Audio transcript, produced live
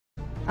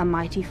a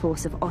mighty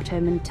force of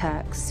Ottoman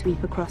Turks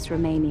sweep across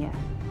Romania,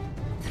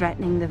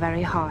 threatening the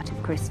very heart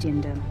of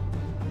Christendom.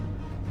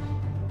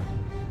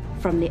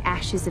 From the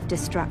ashes of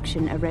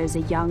destruction arose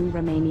a young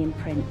Romanian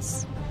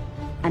prince,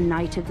 a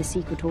knight of the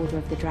Secret Order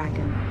of the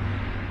Dragon,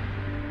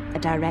 a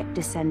direct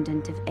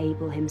descendant of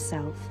Abel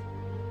himself.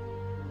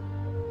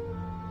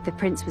 The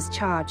prince was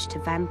charged to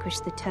vanquish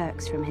the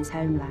Turks from his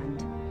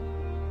homeland.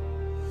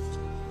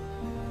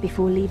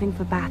 Before leaving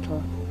for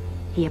battle,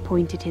 he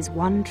appointed his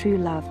one true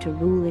love to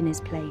rule in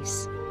his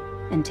place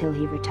until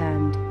he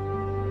returned.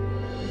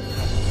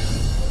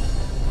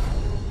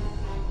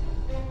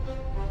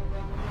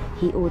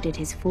 He ordered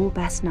his 4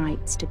 best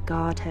knights to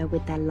guard her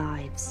with their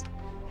lives.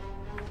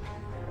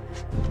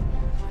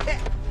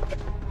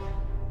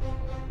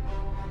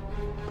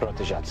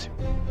 Protejați-o.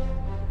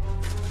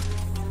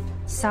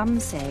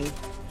 Some say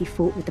he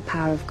fought with the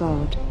power of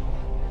God.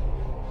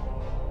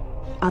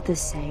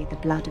 Others say the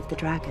blood of the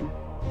dragon.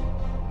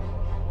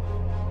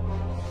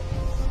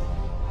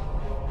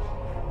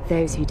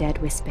 Those who dared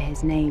whisper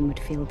his name would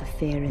feel the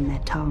fear in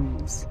their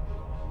tongues.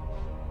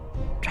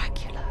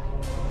 Dracula.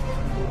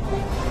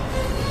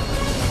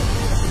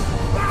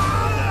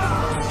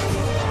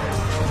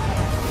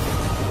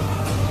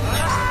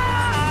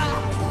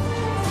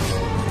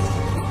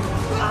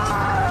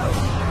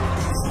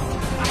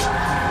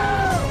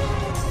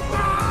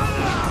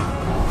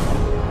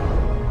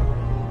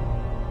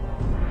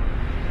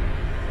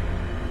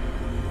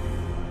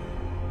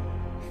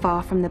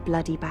 Far from the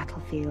bloody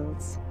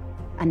battlefields,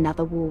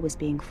 another war was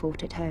being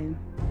fought at home.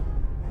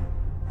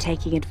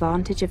 Taking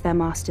advantage of their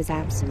master's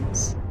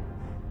absence,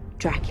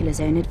 Dracula's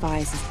own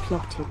advisors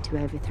plotted to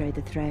overthrow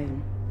the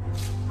throne.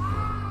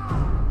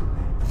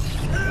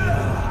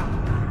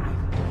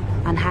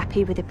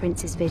 Unhappy with the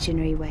prince's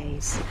visionary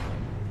ways,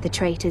 the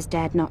traitors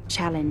dared not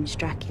challenge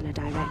Dracula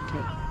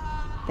directly.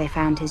 They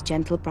found his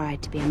gentle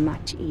bride to be a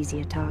much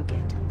easier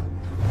target.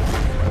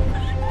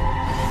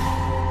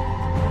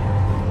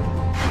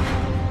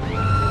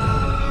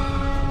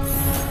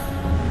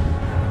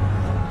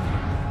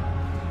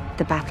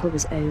 The battle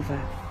was over,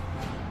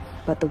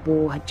 but the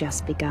war had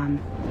just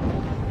begun.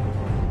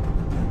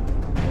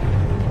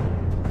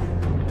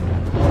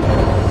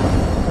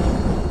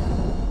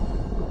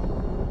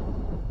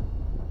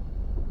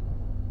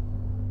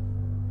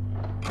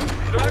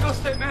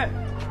 Dragoste me!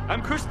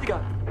 I'm Kustiga!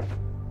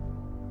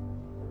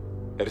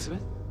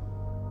 Elisabeth?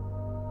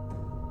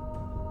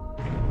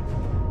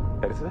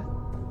 Elisabeth?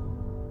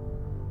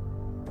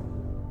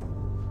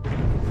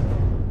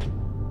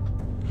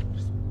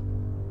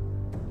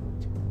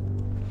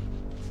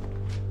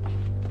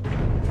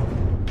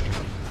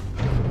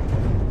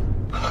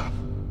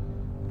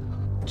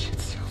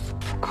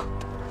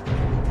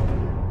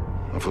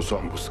 A fost o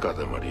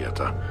ambuscadă, Maria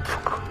ta.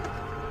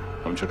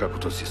 Am încercat cu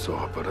toții să o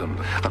apărăm.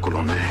 Acolo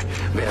unde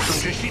vei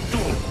ajunge și tu!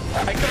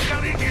 Ai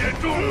călcat rigile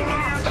tu!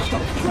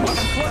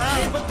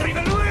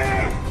 Împotriva lui!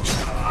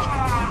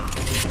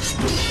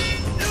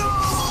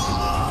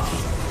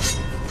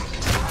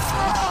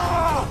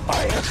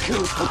 I have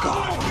killed for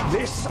God.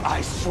 This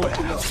I swear.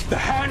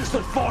 The hands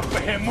that fought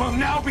for him will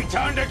now be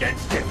turned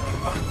against him.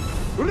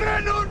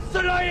 Renunță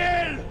la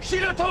el și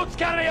la toți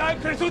care i-au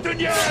crezut în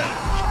el!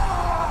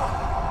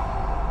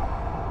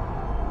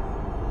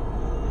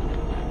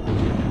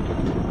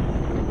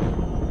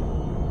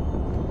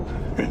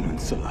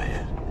 Renunță la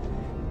el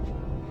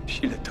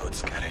și la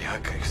toți care i-au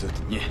crezut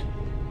în el.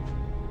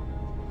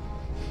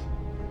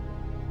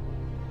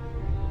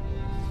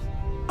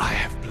 I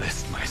have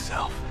blessed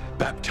myself,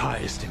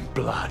 baptized in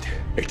blood.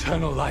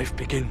 Eternal life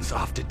begins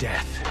after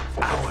death.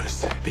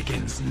 Ours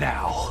begins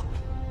now.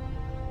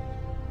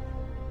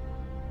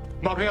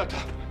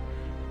 Marieta!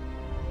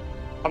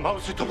 Am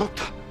auzit o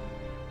luptă.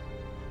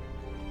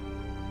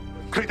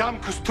 Credeam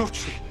că-s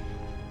turcii.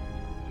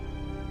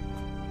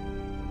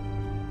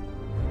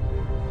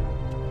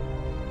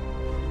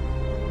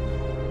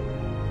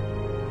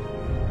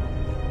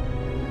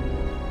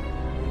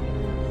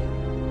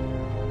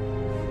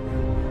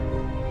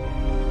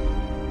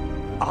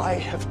 I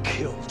have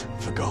killed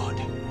for God.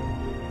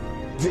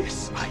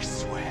 This I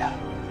swear.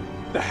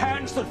 The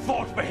hands that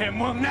fought for him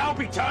will now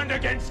be turned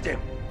against him.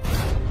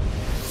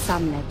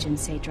 Some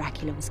legends say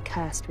Dracula was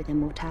cursed with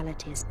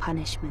immortality as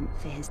punishment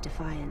for his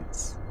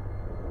defiance.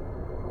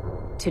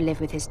 To live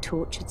with his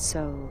tortured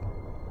soul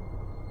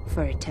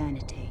for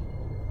eternity.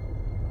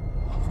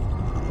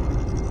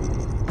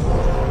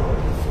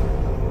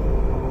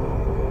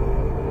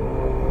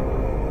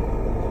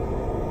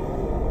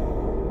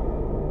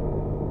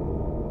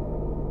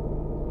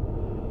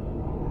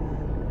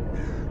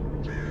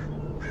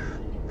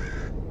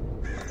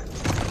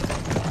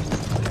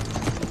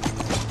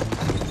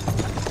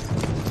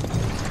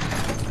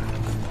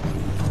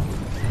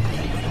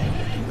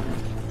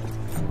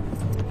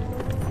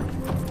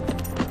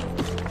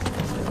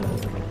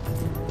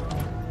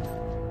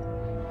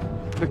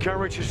 The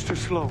carriage is too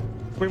slow.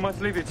 We must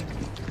leave it.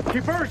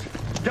 Keepers,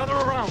 gather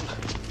around.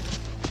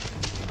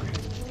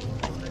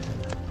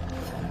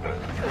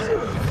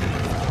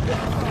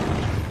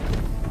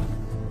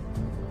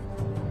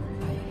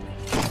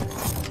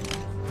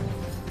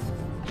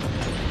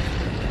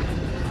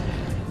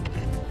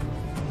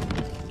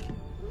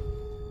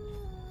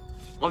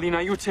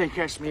 Alina, you take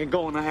Esme and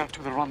go on ahead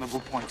to the rendezvous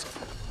point.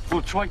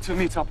 We'll try to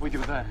meet up with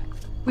you there.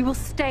 We will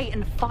stay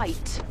and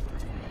fight.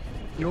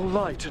 You're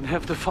light and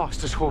have the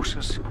fastest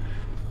horses.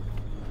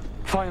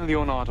 Find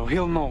Leonardo.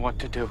 He'll know what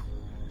to do.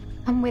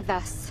 Come with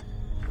us.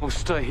 We'll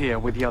stay here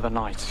with the other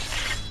knights.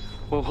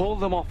 We'll hold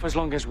them off as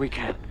long as we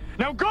can.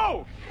 Now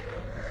go!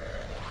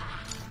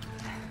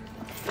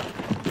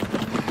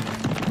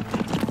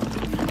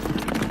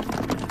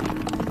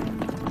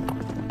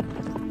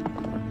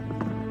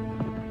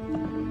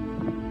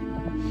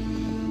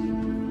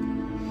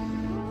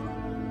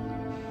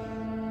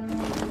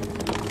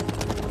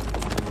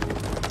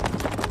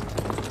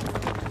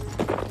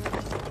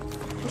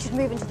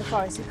 Move into the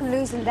forest. We can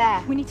lose him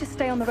there. We need to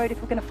stay on the road if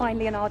we're going to find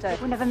Leonardo.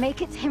 We'll never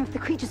make it to him if the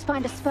creatures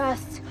find us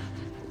first.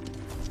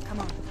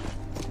 Come on.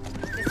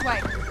 This way.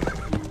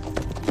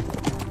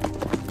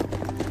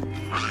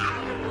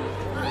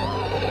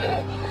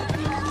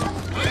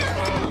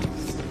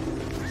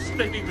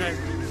 Steady, man.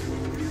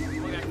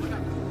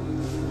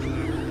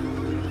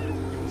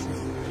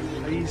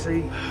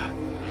 Easy.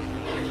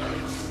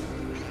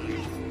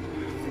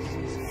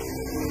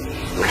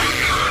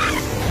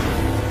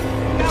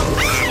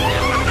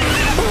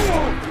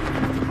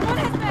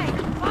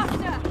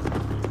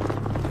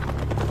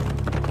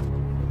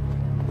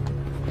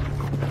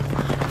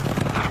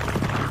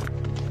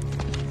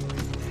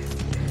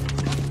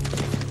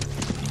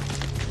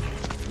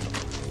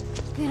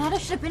 Leonardo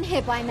should have been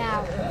here by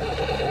now.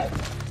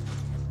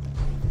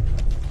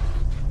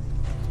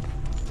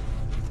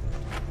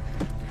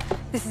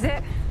 This is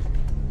it.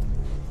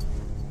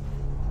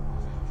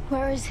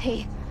 Where is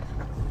he?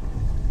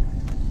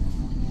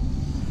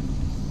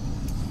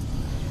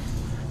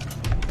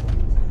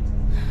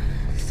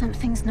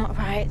 Something's not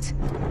right.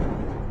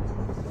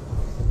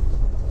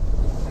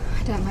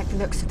 I don't like the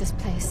looks of this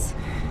place.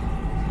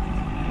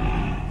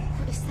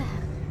 What is there?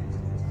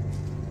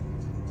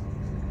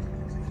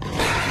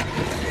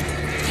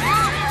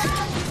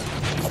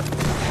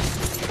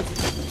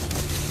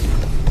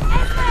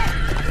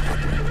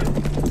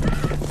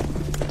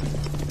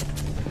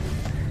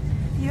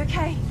 You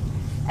okay?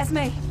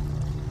 Esme,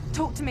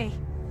 talk to me.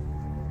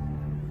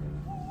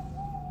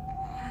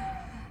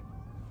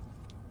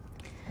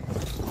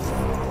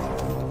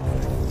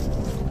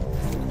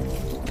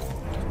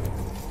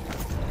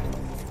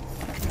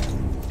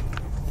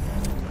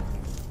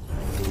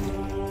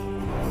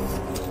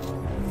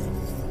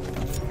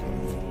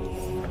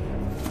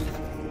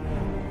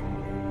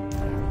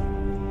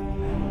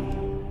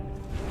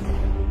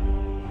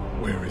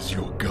 Where is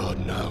your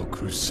god now,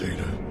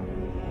 Crusader?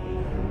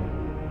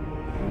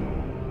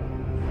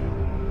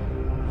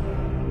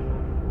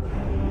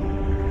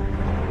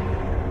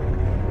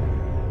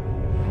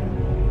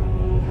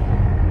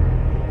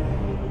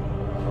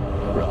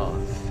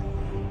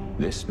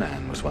 This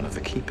man was one of the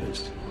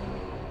keepers.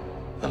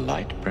 The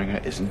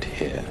Lightbringer isn't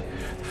here.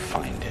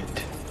 Find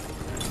it.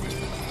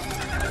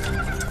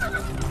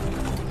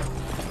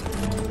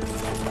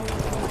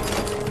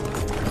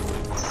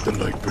 The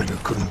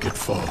Lightbringer couldn't get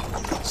far.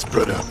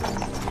 Spread out.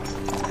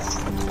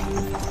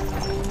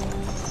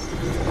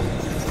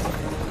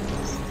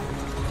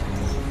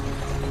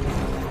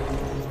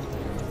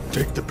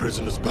 Take the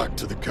prisoners back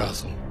to the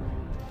castle.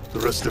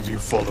 The rest of you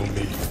follow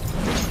me.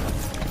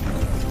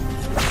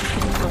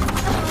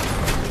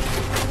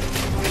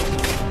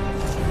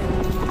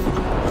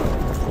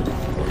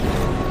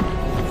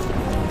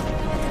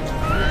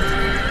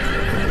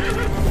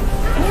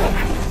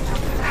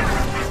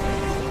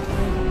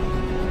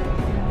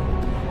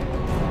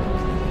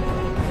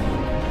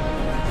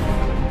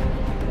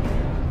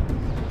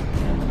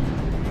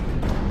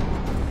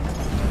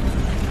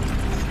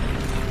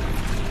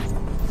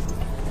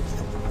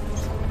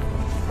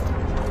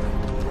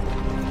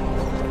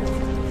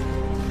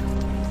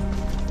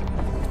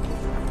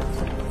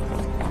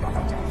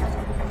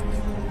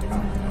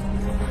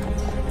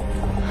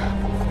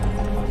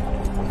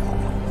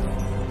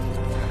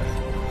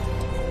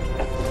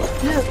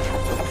 Look!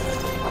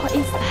 What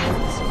is that?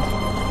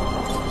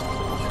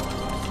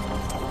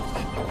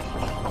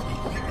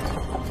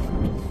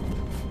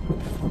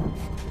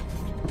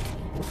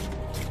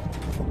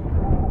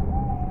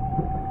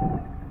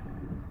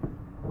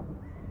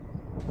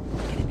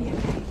 Gonna be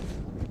okay.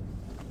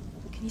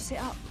 Can you sit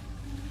up?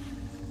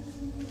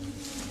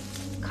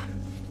 Come.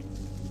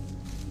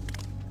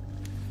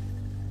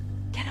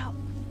 Get up.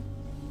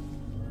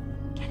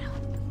 Get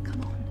up.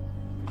 Come on.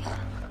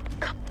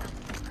 Come.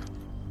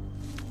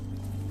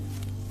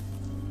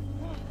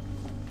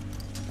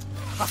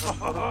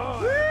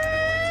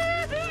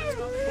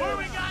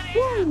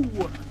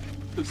 Woo!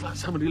 Looks like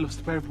somebody lost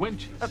a pair of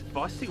wenches. A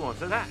feisty one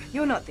for that.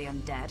 You're not the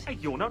undead. Hey,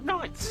 you're not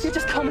knights. You're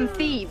just common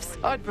thieves.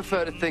 I'd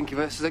prefer to think of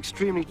us as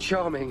extremely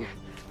charming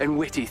and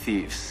witty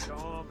thieves.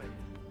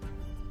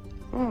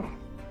 Oh,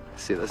 I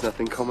see there's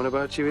nothing common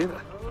about you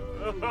either.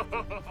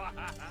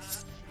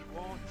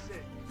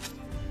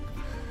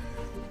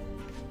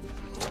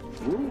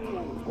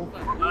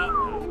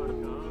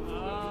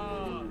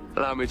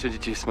 Allow me to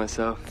introduce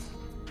myself.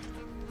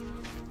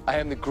 I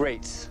am the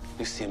great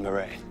Lucien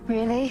Marais.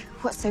 Really?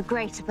 What's so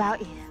great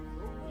about you?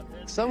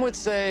 Some would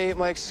say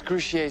my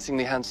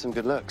excruciatingly handsome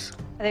good looks.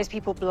 Are those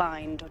people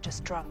blind or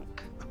just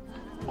drunk?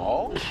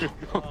 Oh?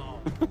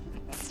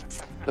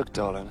 Look,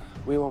 darling,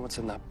 we want what's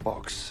in that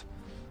box.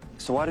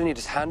 So why don't you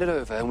just hand it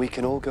over and we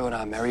can all go on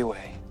our merry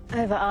way?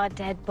 Over our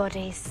dead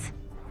bodies.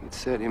 You'd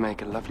certainly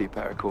make a lovely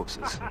pair of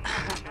corpses.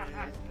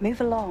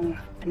 Move along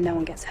and no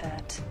one gets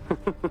hurt.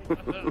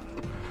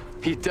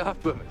 You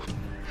daft woman.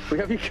 We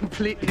have you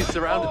completely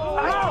surrounded.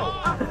 What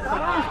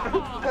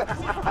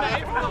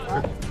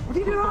are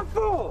you doing that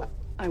for?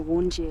 I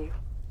warned you.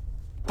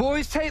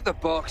 Boys, take the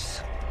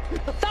box.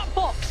 That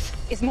box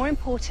is more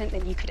important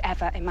than you could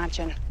ever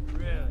imagine.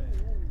 Really?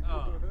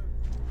 Oh.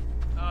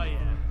 Oh,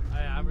 yeah.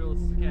 I'm real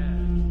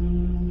scared.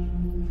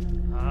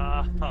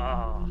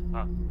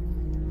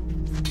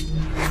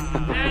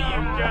 There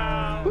you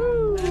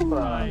go! That's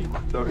right.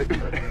 Sorry.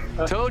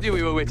 Told you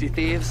we were witty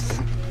thieves.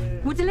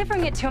 We're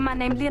delivering it to a man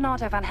named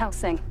Leonardo van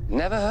Helsing.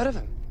 Never heard of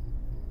him.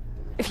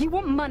 If you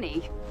want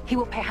money, he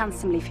will pay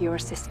handsomely for your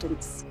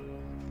assistance.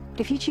 But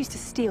if you choose to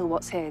steal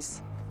what's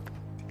his,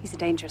 he's a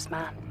dangerous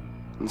man.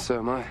 And so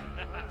am I.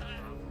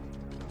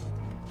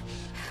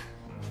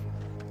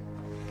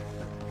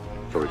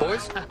 Sorry.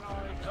 Boys?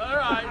 All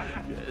right.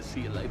 Yeah,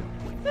 see you later.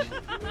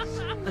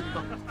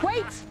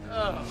 Wait!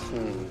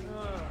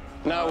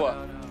 Now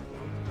what?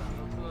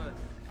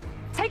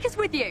 Take us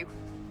with you.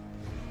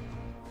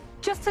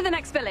 Just to the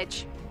next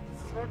village.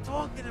 We're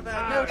talking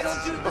about. No,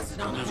 don't do this.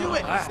 Don't do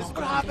it. This is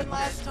what happened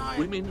last time.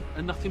 Women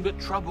are nothing but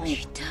trouble.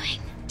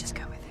 Doing. Just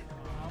go with it.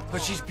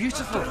 But she's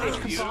beautiful. You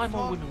can buy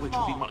more women, which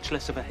will be much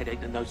less of a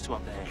headache than those two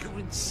up there. You're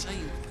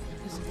insane.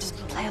 Just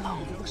play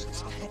along.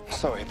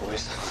 Sorry,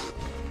 boys.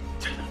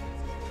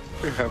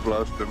 We have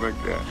lost them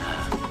again.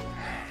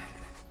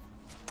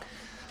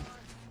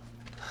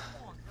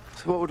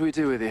 So what would we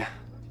do with you?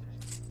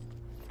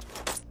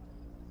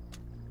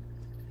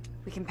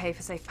 We can pay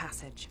for safe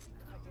passage.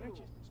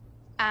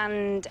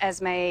 And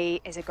Esme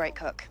is a great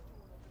cook.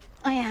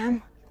 I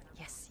am.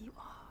 Yes, you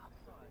are.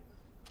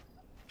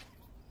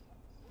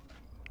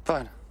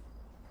 Fine.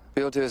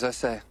 We all do as I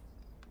say.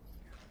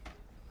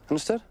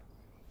 Understood?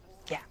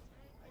 Yeah.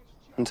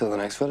 Until the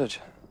next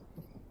village.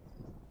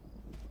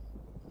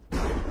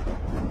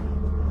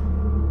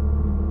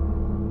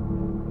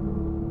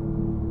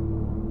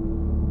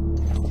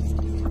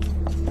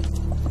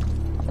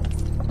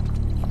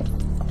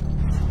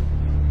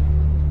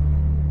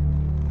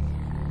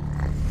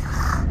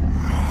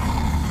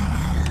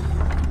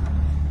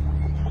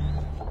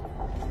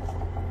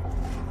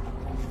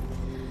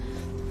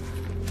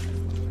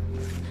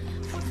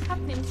 What's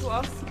happening to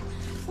us?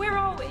 Where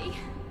are we?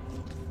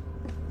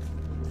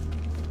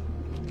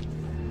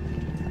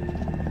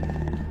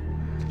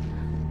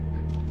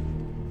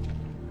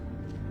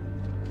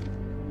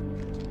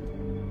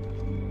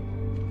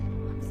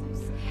 I'm so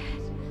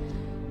scared.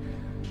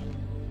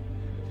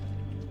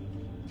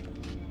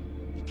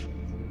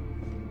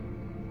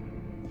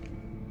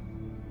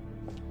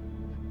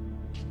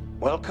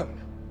 Welcome.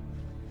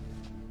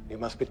 You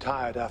must be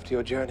tired after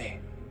your journey.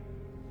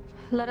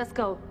 Let us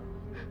go.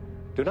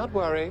 Do not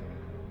worry.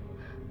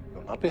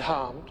 You'll not be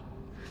harmed.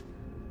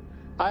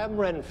 I am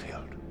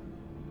Renfield,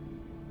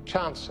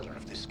 Chancellor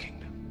of this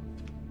kingdom.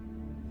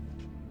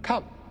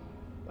 Come.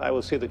 I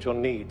will see that your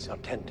needs are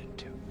tended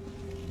to.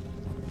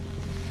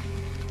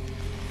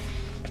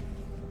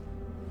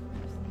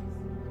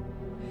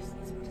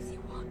 What does he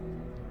want?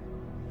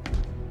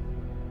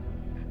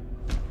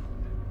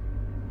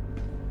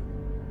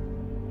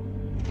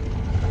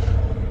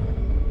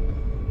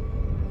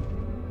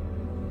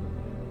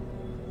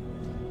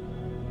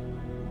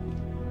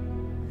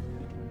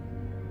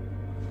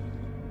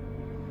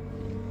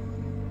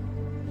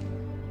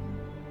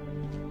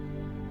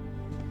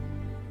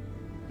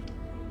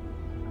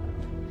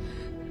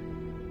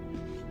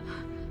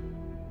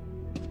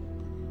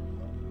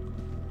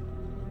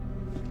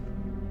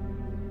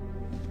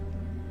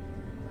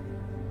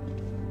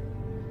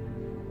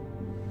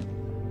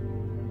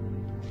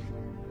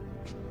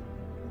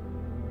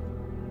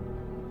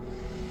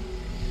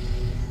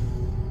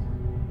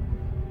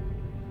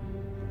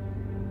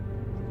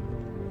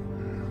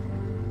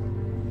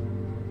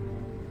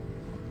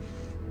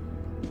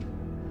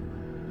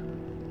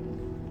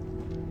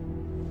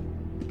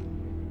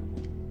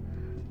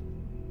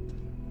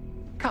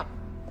 Come.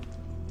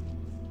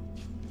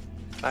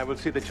 I will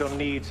see that your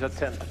needs are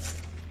tended.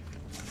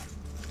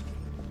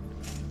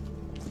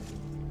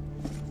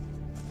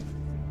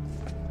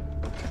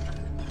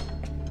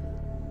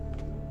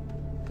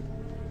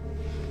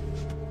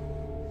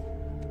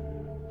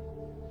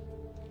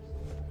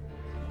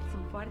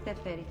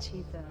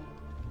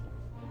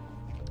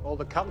 All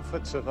the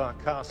comforts of our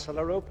castle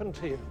are open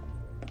to you.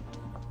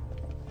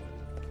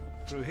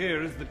 Through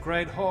here is the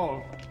Great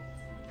Hall.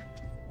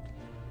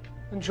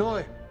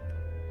 Enjoy.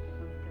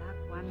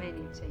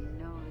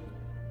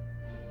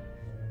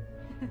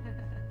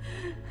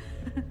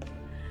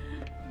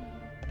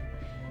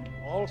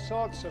 All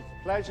sorts of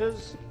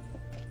pleasures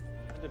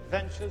and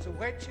adventures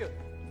await you.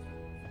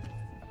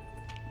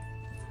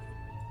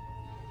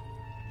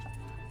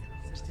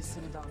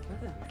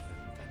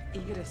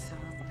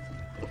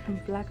 Îmi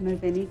plac noi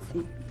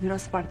veniții.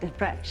 Miros foarte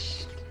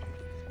fresh.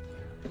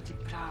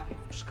 Pripravi,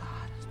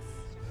 mușcară.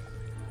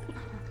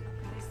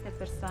 Care este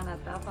persoana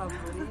ta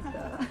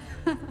favorită?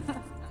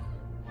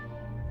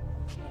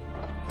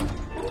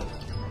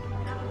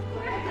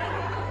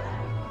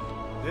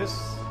 This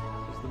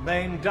is the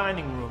main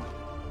dining room.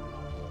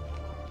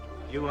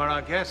 You are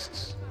our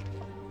guests.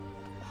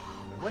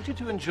 I want you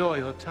to enjoy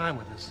your time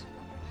with us.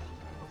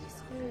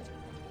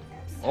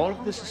 All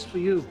of this is for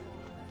you.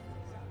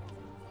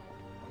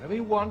 Whatever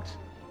you want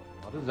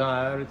or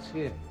desire, it's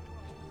here.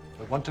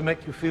 We want to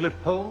make you feel at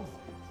home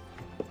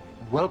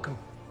and welcome.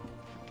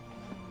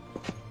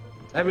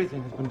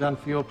 Everything has been done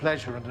for your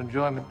pleasure and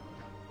enjoyment.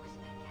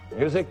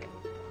 Music,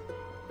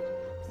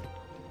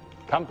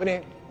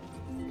 company,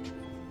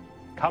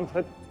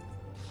 comfort,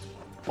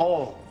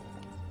 all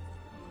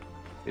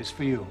is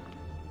for you.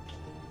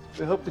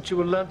 We hope that you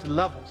will learn to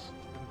love us,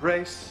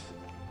 embrace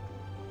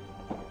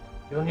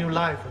your new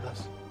life with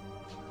us.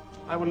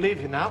 I will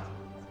leave you now.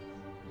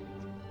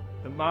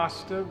 The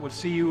Master will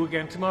see you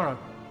again tomorrow.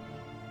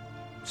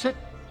 Sit,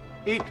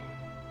 eat,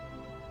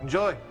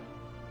 enjoy.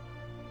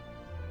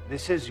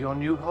 This is your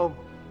new home.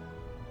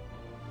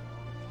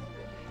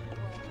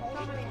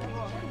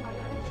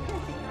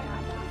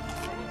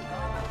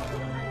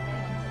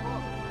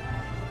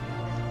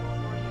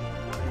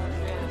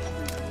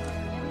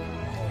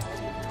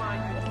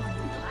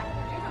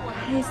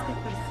 Este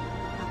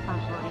persoana ta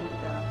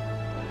favorită.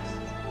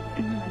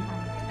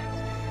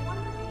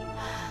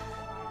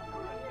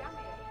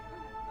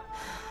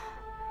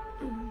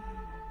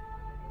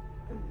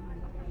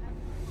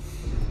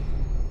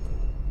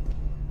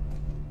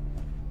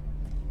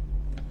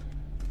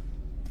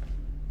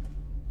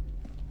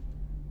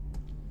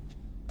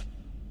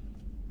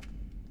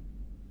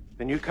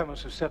 The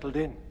newcomers have settled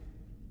in.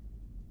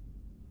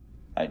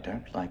 I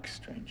don't like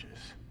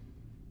strangers.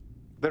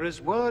 There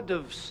is word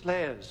of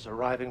slayers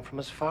arriving from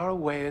as far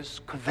away as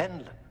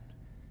Kvenland,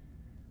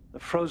 the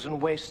frozen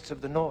wastes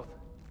of the north.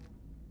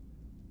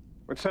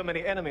 With so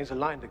many enemies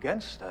aligned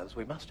against us,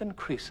 we must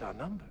increase our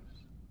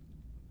numbers.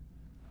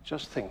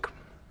 Just think,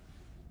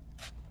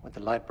 with the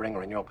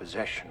Lightbringer in your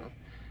possession,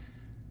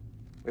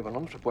 we will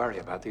not have to worry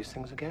about these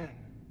things again.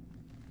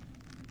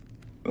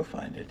 We'll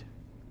find it.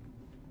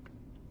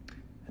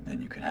 And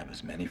then you can have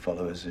as many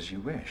followers as you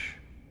wish.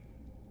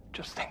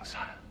 Just think,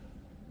 sire.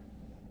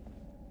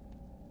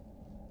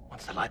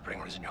 Once the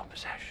Lightbringer is in your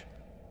possession,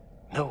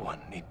 no one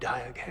need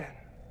die again.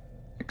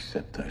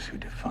 Except those who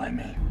defy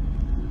me.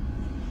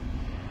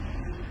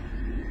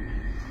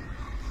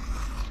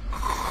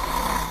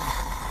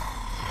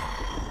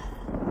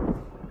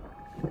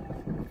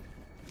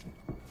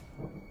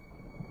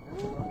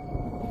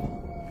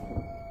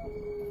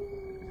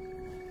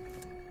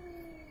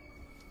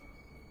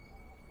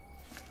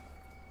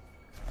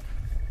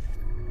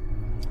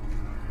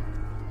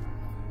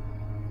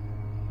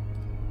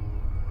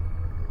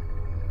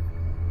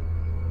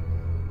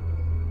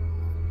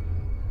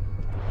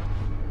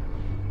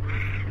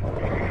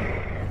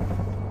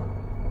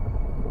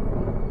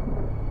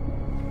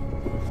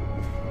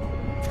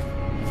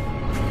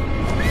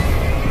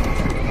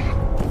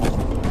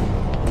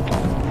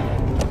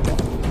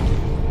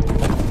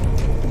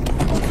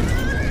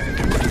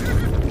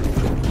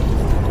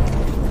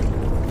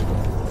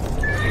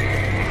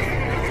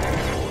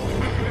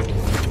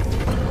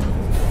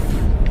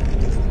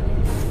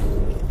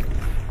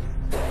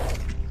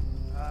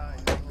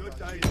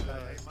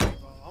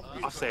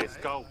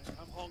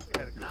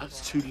 No,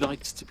 it's too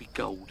light to be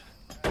gold.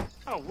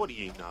 Oh, what do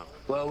you know?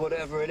 Well,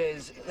 whatever it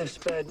is, they've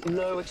spared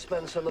no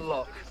expense on the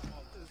lock.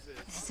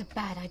 This is a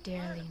bad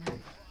idea, Alina.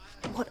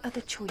 What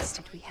other choice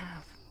did we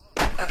have?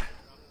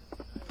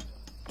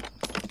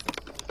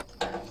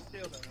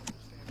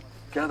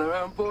 Gather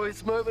round,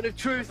 boys. Moment of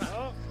truth.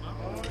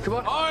 Come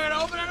on. Oh, you're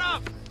open it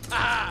up!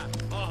 Ah!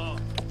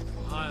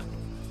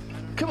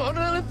 Come on, a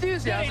little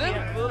enthusiasm.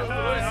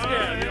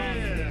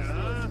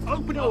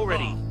 Open it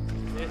already.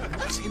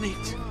 What's in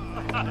it?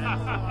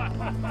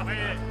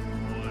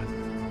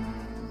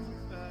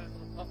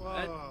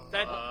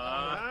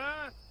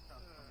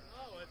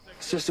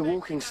 It's just a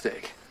walking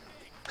stick.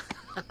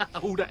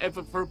 All that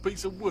effort for a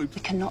piece of wood.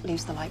 We cannot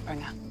lose the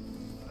Lightbringer.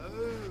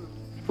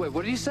 Wait,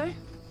 what did you say?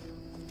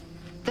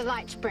 The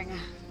Lightbringer.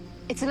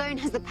 It alone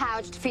has the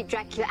power to defeat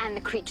Dracula and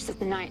the creatures of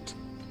the night.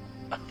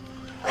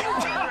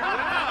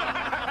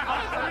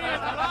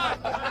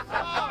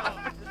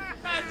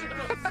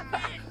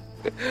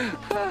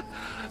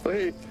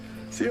 Wait,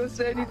 so you're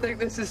saying you think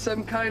this is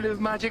some kind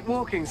of magic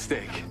walking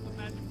stick?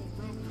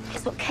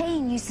 It's what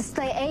Cain used to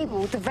slay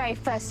Abel with the very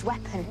first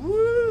weapon.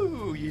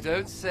 Woo, you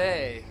don't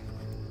say.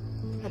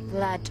 The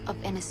blood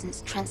of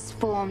innocence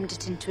transformed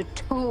it into a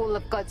tool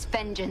of God's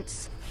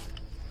vengeance.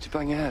 Did you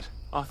bang your head?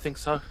 I think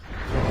so.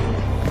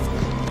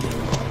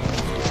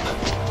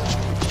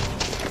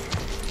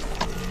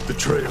 The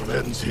trail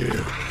ends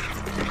here.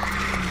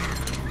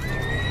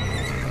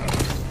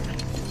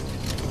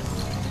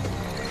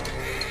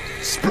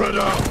 Spread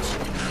out!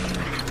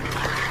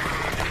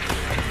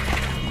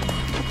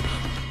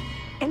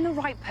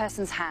 the right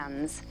person's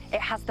hands, it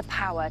has the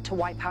power to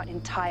wipe out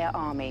entire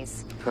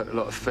armies. Put a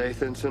lot of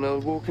faith into an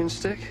old walking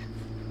stick,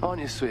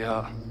 aren't you,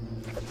 sweetheart?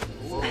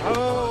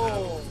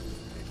 Oh!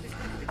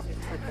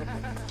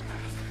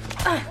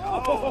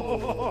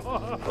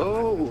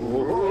 Oh,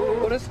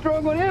 what a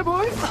strong one here,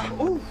 boys!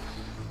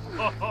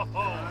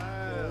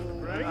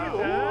 Bring it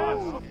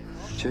down.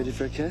 Ready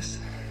for a kiss?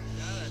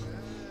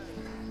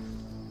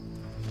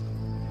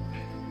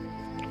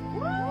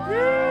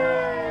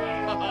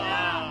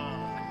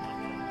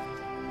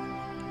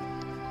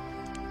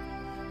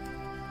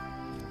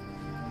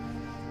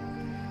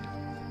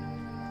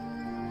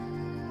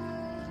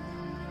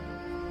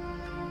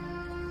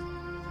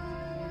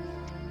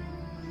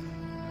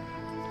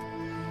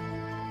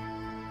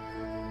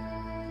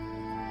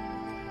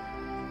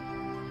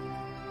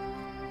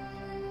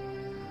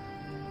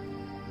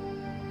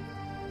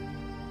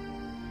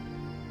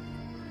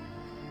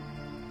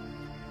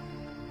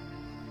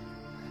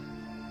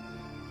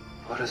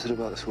 What is it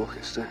about this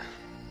walking stick?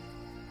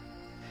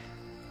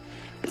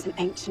 It's an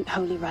ancient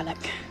holy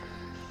relic.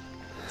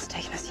 It's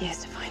taken us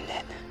years to find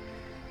it.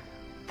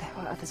 There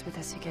were others with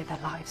us who gave their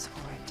lives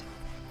for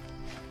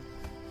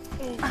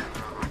it.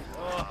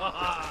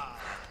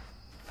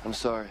 I'm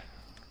sorry.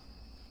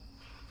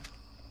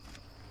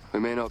 We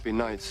may not be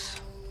knights,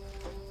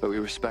 but we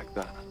respect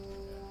that.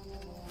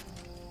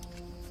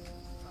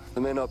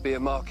 There may not be a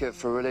market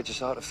for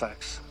religious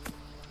artifacts.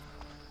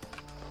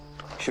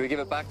 Should we give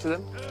it back to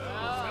them?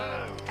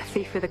 A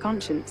thief with a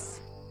conscience.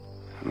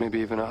 Maybe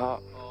even a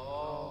heart.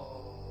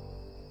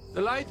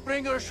 The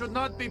Lightbringer should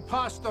not be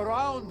passed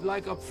around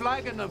like a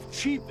flagon of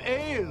cheap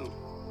ale.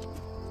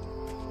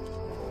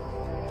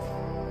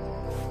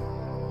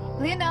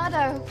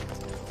 Leonardo!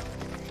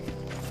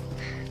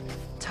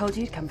 Told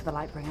you you'd come for the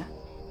Lightbringer.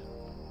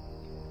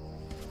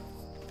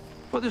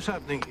 What is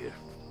happening here?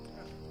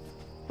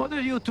 What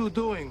are you two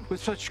doing with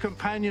such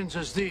companions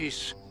as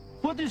these?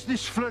 What is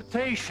this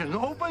flirtation?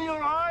 Open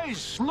your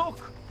eyes,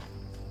 look!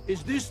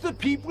 Is this the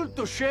people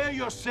to share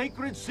your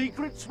sacred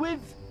secrets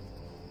with?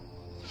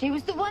 She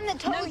was the one that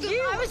told us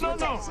I was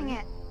protecting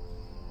it.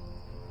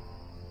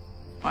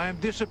 I am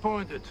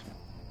disappointed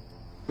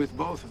with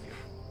both of you.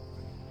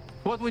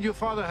 What would your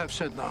father have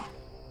said now?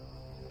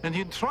 And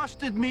he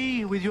entrusted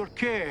me with your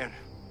care.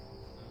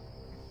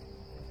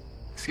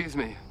 Excuse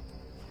me.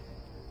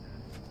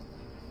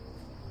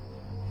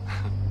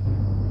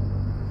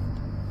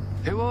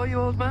 Who are you,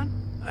 old man?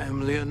 I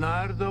am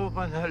Leonardo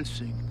van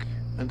Helsing.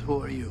 And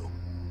who are you?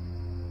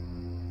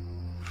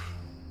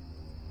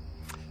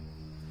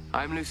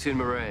 I'm Lucien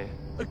Murray.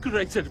 A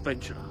great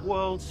adventurer.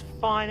 World's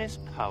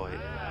finest poet.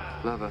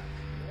 Lover.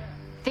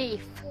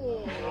 Thief.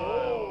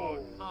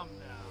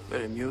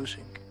 Very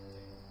amusing.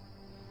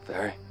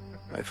 Very.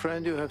 My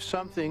friend, you have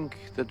something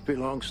that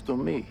belongs to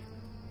me.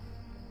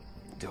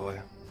 Do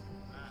I?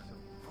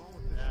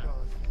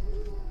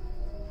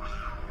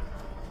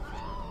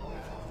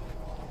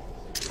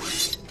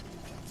 What's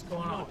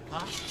going on,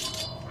 huh?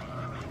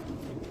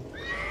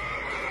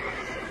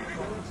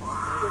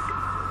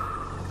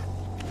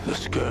 The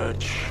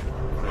Scourge.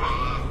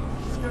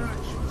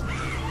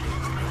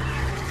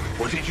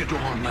 What did you do,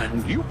 old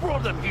man? You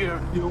brought them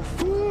here. You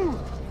fool!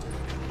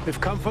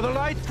 They've come for the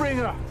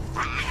Lightbringer.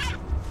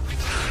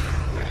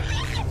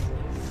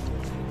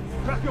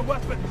 Drop your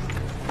weapon.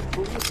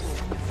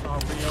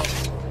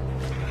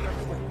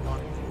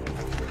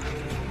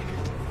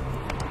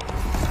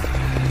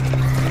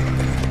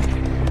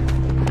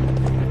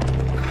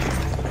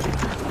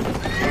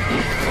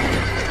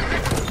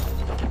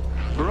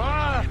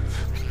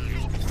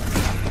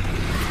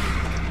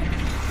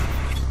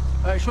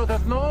 I should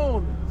have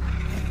known.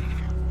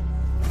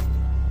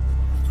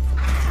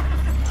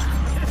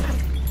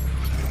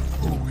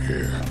 Who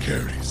here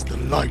carries the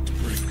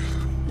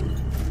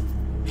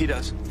Lightbringer? He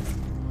does.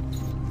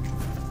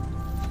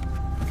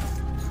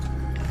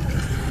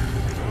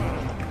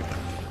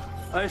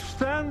 I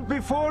stand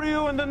before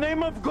you in the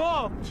name of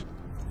God,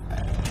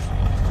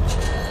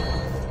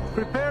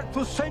 prepared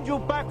to send you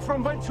back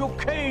from whence you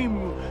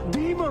came,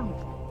 demon.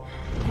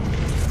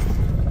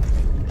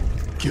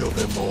 Kill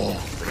them all.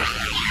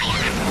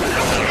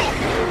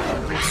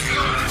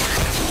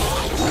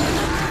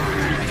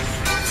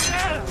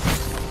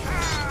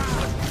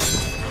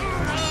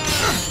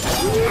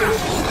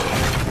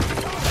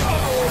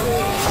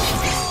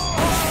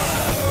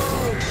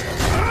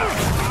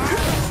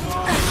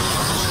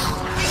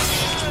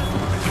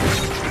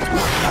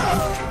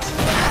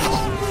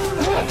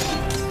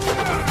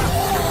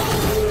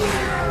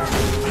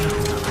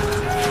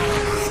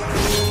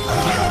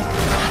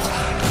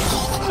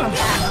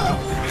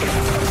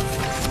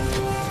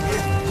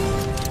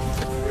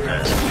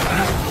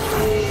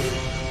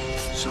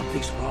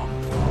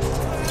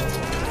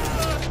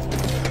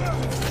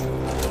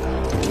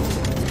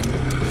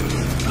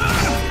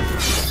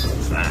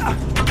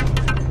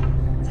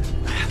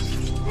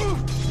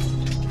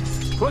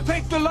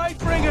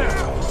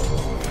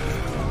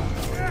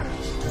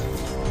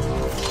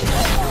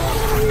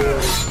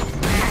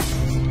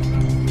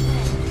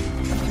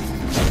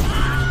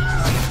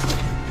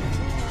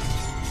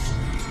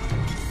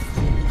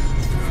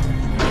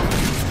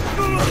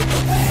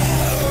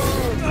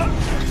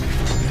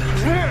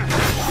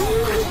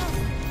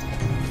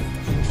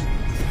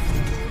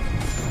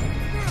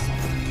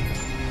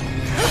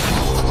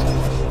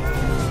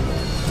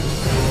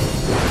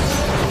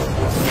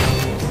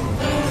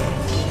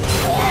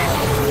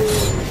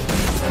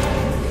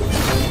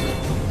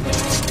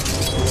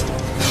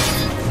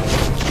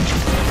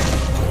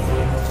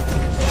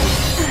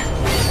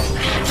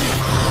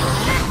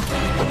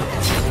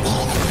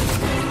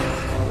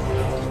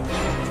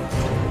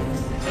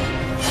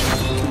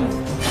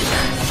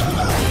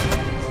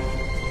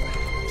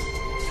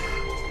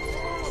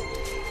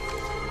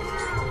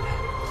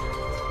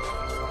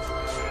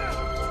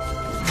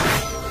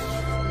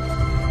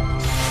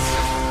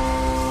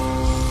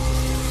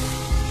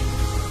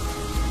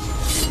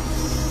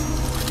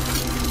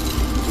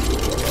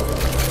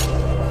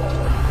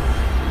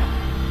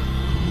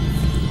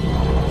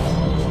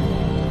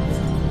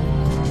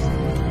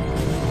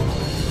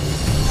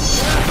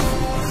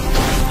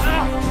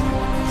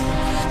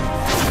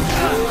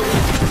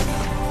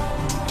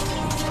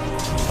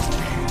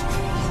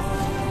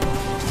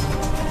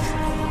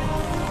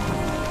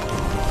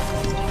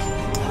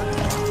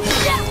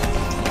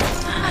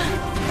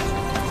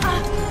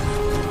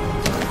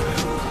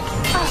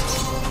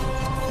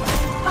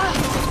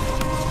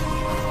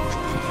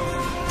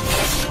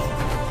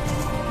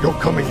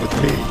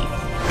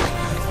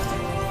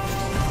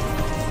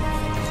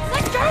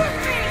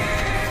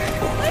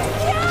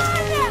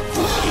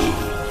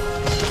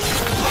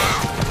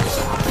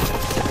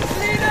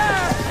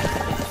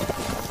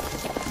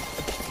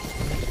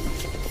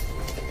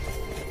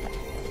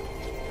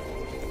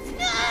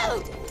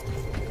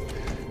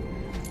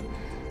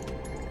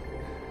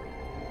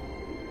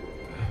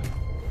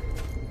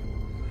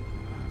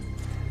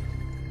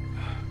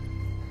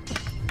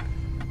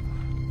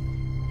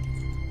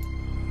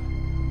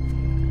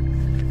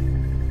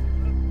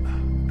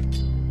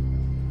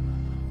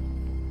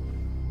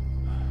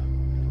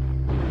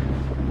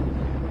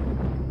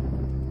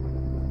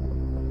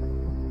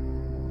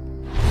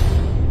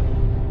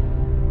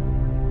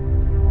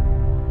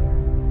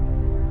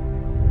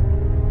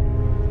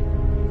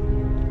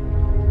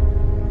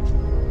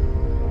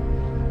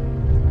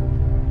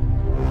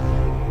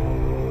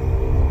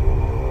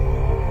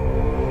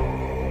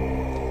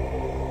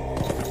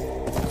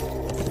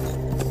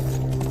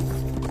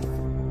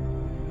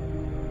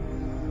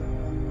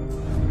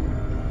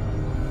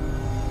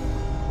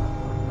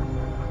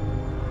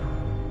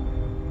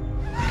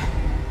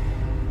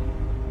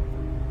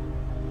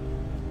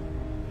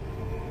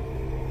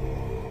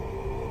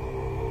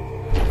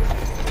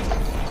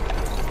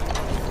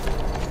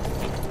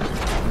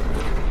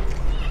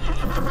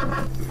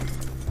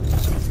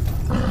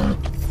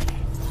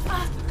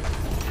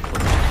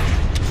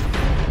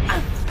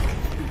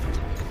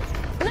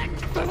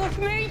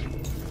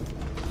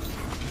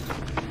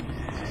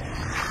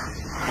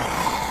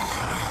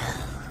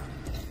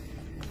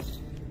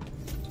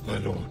 My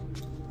lord,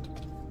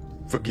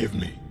 forgive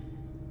me.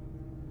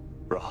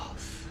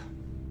 Wrath.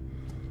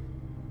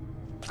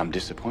 I'm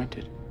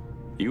disappointed.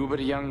 You were but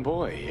a young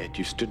boy, yet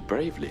you stood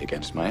bravely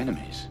against my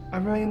enemies. I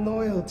remain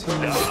loyal to you.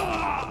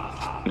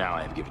 Now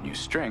I have given you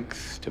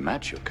strength to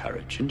match your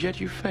courage, and yet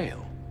you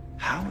fail.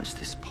 How is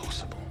this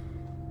possible?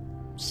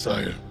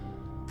 Sire,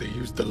 they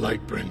used the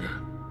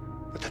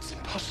Lightbringer. But that's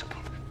impossible.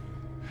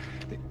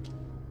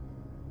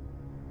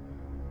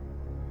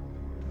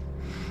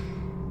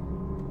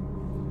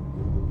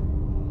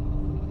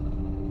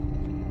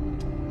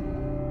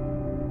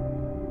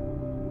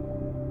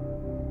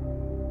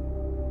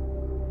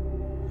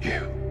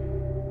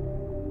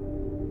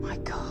 My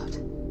God.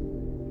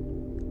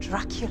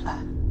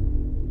 Dracula.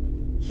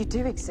 You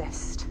do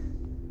exist.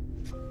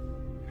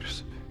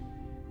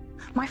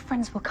 My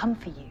friends will come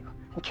for you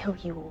and kill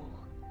you all.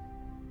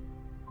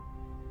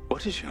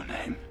 What is your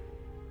name?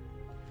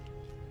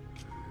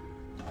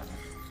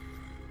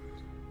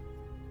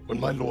 When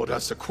my lord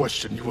asks a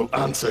question, you will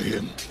answer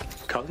him.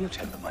 Calm your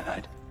temper, my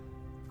knight.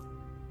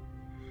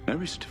 No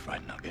reason to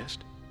frighten our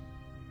guest.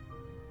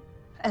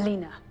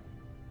 Alina.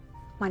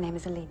 My name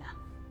is Alina.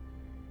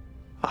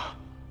 Ah.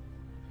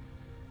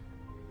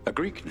 A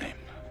Greek name,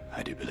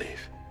 I do believe.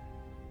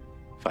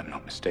 If I'm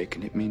not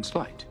mistaken, it means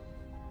light.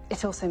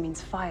 It also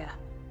means fire.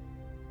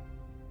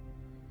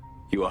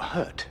 You are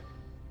hurt.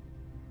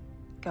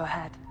 Go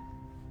ahead.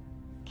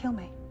 Kill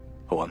me.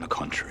 Oh, on the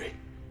contrary,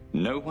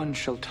 no one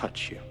shall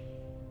touch you.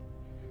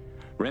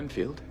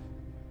 Renfield,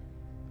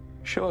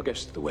 show our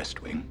guest to the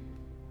West Wing.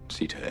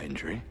 See to her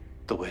injury.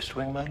 The West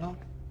Wing, my lord?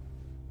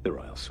 The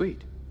Royal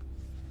Suite.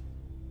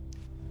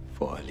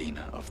 For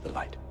Alina of the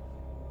Light.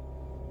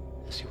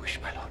 As you wish,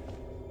 my lord.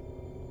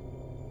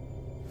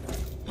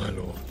 My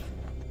lord.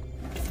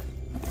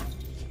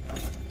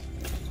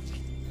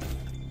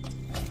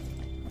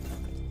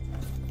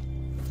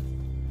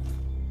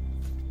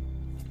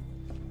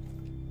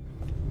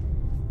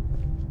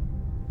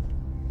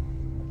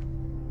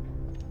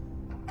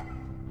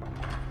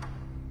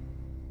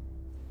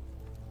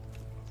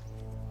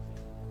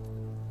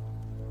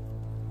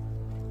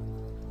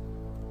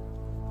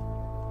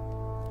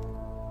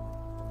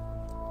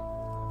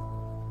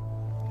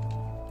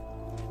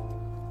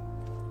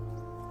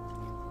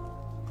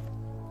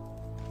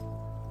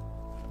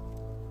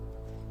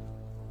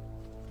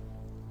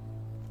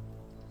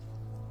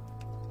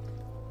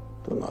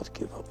 Do not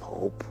give up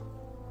hope.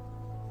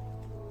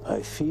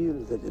 I fear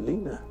that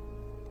Alina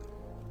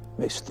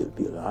may still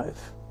be alive.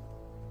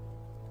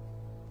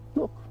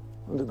 Look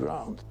on the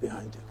ground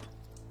behind you.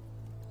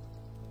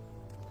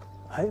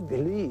 I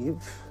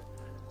believe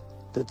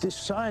that this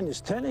sign is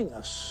telling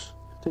us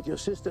that your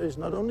sister is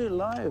not only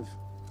alive,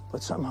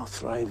 but somehow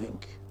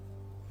thriving.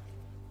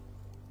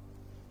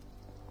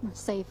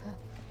 Save her.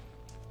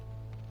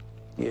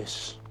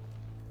 Yes,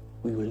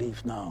 we will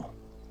leave now.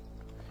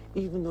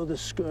 Even though the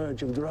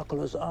scourge of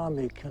Dracula's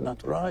army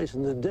cannot rise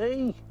in the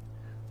day,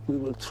 we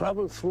will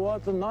travel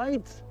throughout the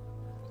night.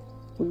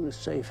 We will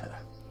save her.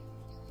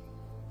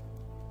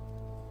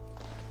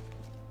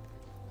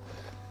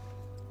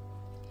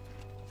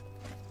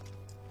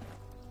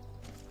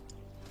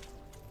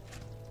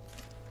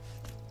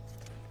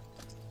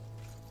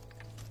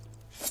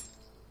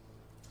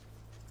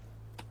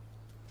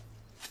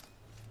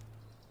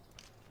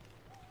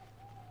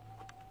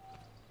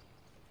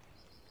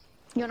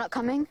 You're not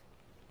coming?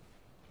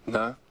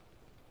 No.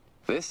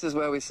 This is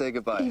where we say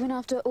goodbye. Even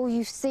after all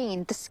you've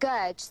seen, the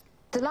Scourge,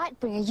 the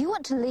Lightbringer, you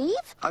want to leave?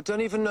 I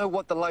don't even know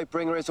what the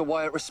Lightbringer is or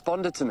why it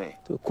responded to me.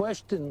 The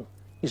question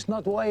is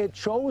not why it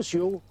chose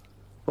you,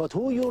 but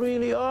who you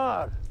really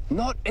are.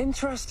 Not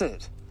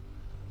interested.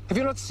 Have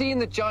you not seen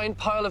the giant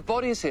pile of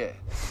bodies here?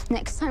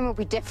 Next time will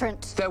be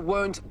different. There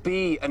won't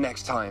be a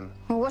next time.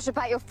 Well, what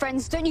about your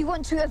friends? Don't you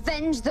want to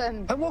avenge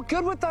them? And what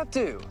good would that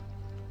do?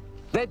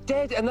 They're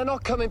dead and they're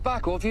not coming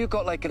back, or have you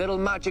got like a little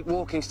magic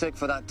walking stick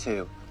for that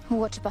too?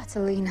 What about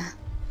Alina?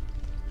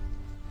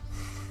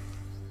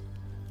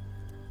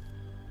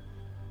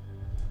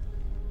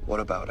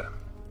 What about her?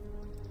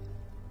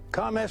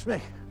 Come, Esme.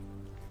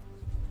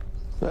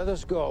 Let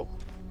us go.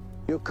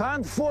 You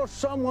can't force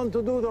someone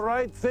to do the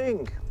right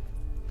thing.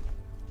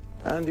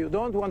 And you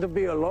don't want to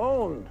be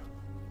alone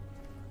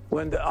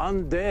when the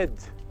undead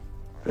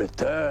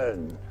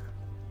return.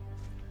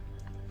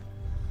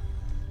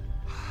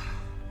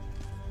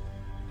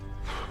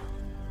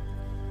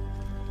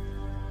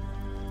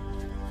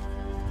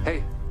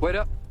 Hey, wait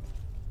up.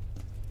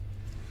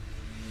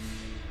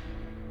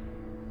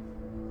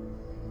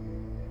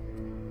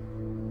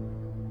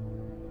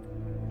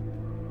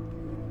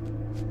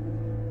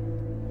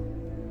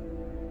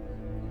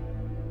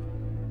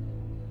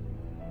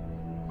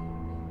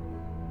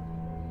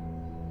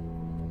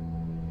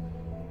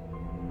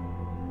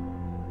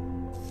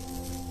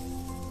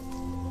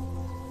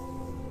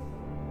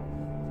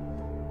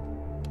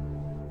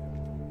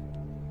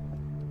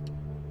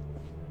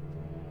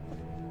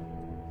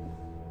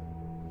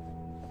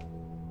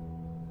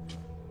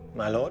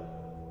 My lord,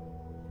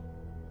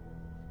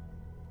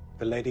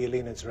 the Lady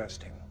Alina's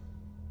resting.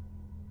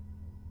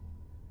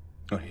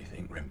 What do you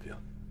think, Renfield?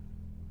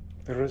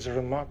 There is a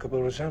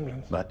remarkable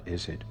resemblance. But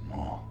is it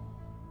more?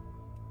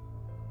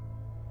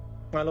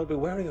 My lord, be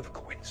wary of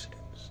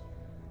coincidence.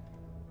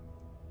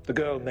 The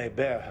girl may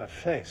bear her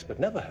face, but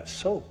never her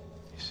soul.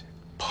 Is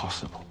it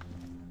possible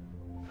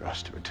for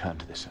us to return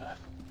to this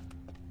earth?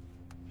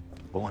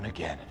 Born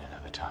again in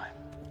another time?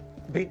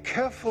 Be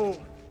careful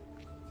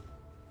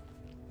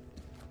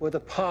where the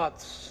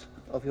paths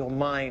of your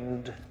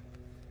mind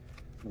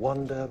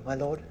wander, my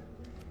lord.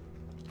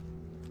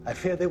 I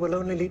fear they will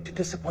only lead to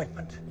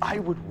disappointment. I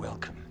would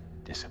welcome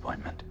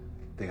disappointment.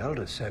 The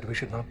elders said we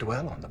should not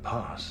dwell on the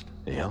past.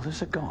 The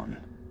elders are gone,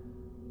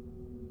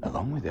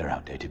 along with their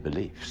outdated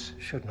beliefs.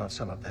 Should not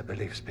some of their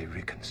beliefs be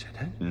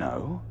reconsidered?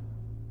 No.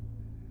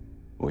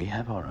 We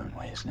have our own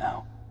ways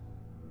now.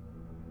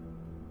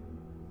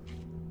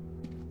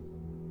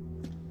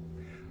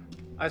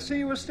 I see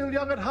you are still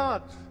young at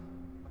heart,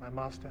 my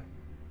master.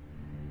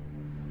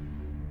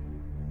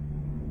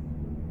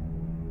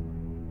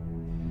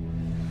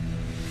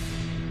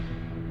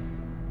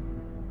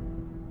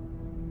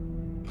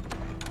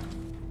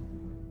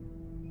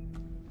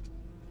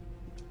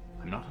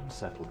 I'm not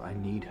unsettled. I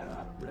need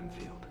her,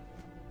 Renfield.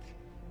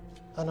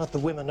 Are not the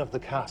women of the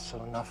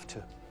castle enough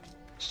to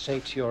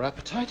sate your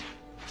appetite?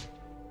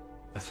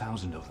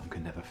 1,000 of them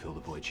can never fill the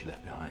void she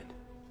left behind.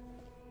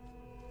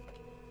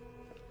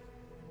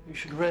 You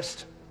should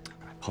rest.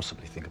 I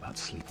possibly think about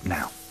sleep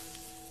now.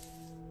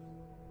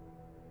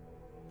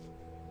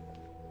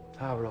 The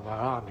power of our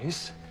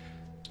armies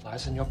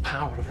lies in your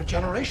power of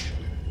regeneration.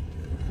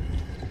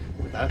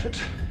 Without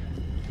it,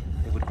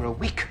 they would grow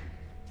weak.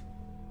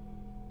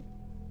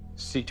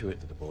 See to it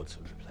that the boards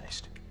are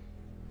replaced.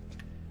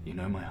 You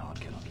know my heart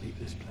cannot leave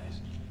this place.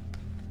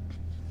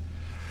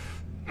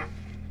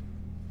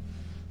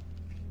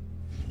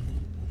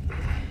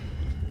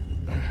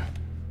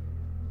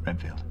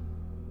 Renfield.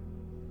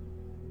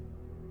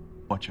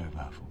 Watch over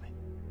her for me.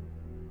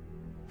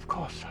 Of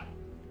course, sir.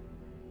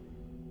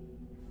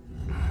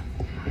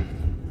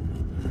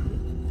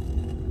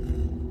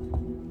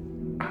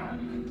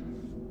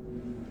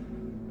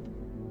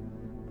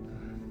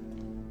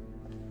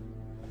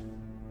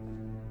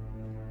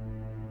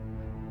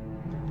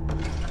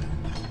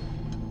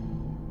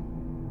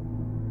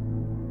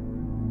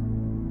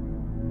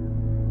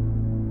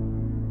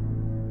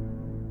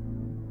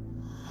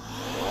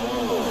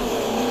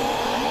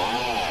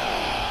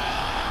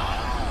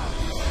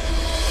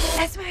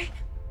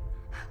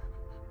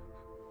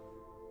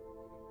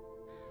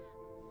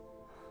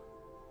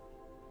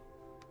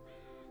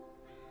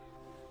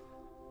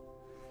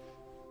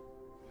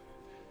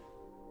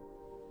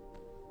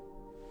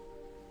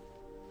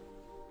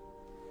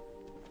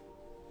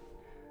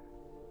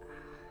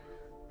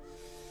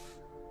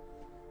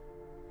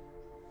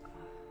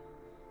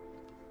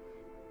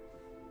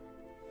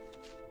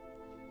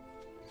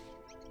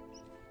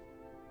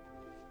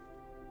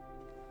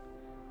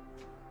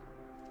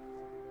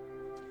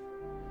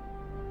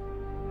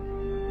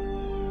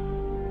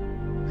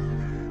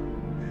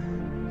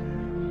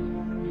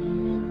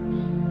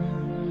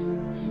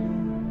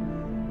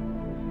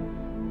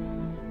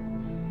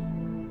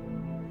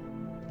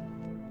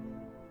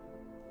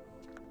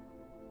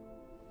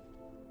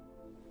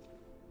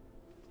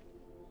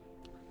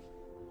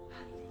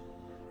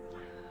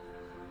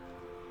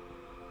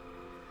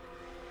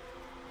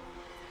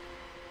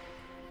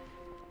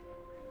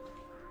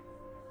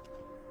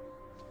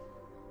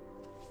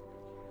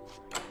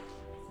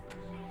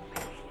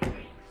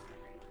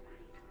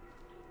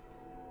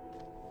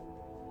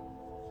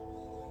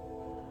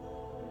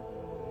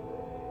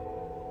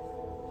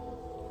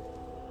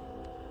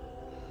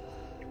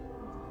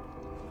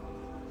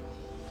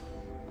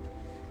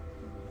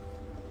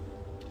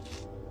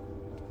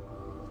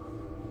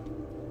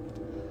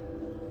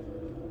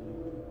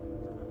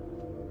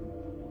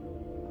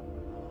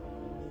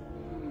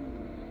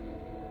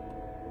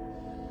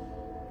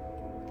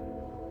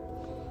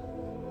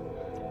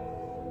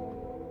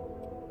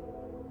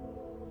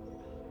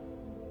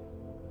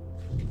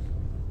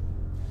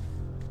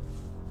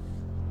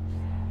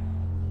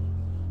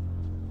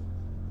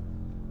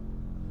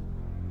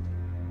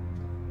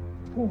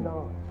 Who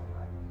knows?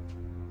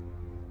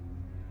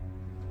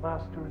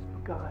 Master is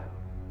beguiled.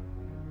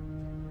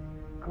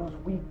 Grows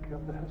weak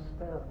under her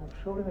spell. Will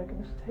surely make a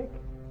mistake.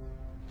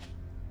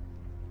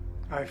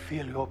 I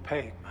feel your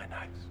pain, my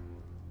knights.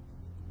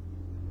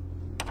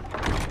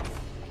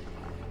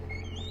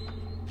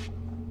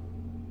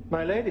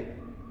 My lady,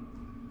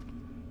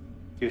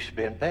 you should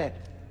be in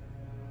bed.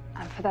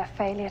 And for their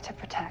failure to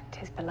protect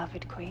his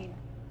beloved queen,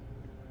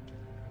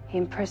 he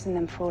imprisoned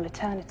them for all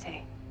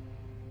eternity.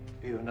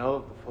 You know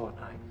of the four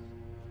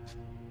knights?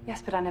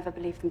 Yes, but I never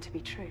believed them to be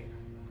true.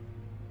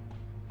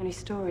 Only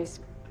stories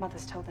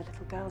mothers told their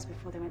little girls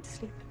before they went to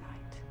sleep at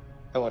night.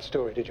 And what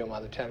story did your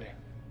mother tell you?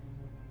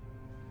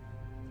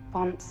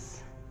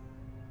 Once,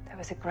 there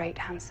was a great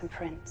handsome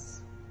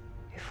prince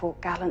who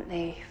fought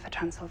gallantly for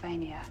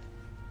Transylvania.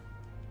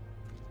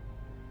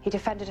 He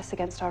defended us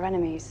against our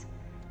enemies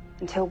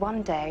until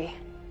one day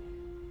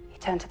he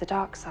turned to the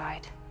dark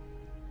side.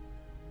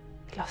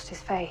 He lost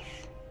his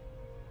faith.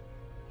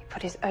 He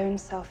put his own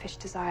selfish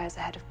desires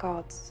ahead of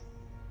God's.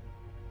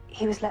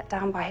 He was let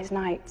down by his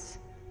knights,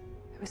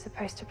 who were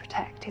supposed to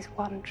protect his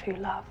one true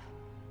love,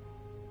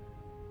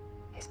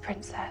 his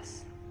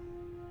princess,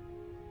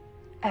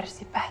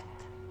 Erzsébet.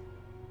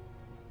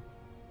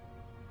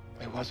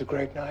 He was a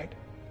great knight.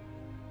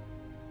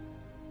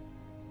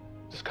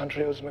 This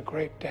country owes him a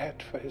great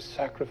debt for his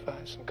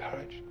sacrifice and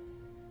courage.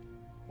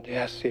 And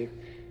yes, he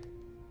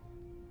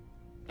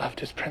loved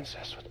his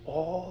princess with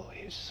all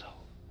his soul.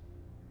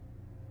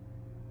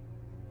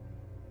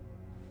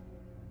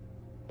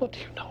 What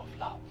do you know of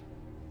love?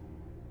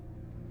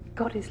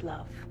 God is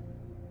love.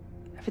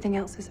 Everything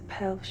else is a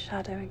pale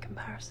shadow in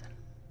comparison.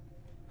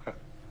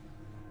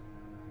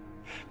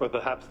 Well,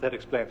 perhaps that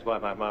explains why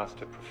my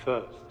master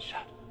prefers the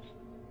shadows.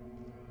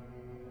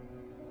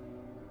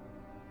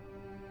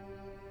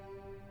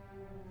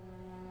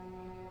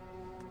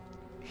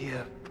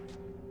 Here,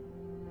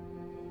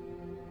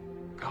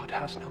 God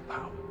has no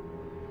power.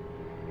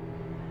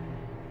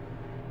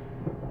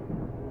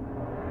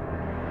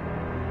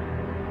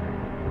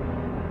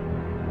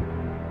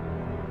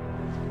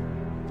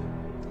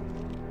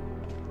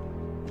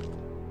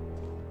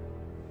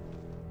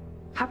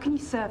 How can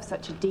you serve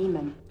such a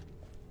demon?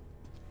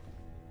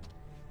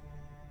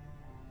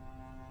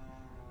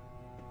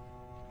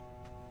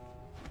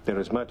 There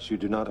is much you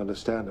do not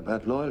understand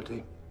about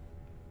loyalty.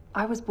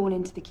 I was born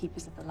into the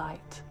Keepers of the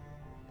Light.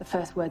 The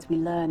first words we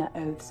learn are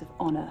oaths of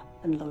honor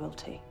and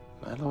loyalty.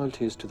 My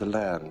loyalty is to the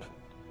land.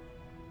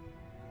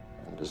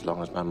 And as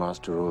long as my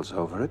master rules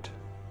over it,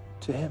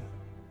 to him.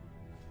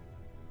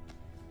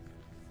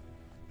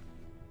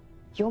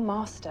 Your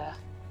master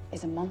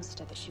is a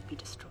monster that should be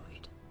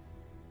destroyed.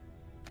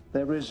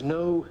 There is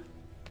no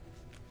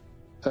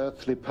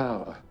earthly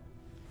power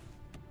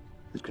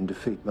that can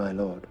defeat my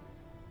lord.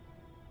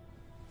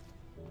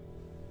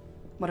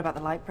 What about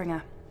the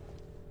Lightbringer?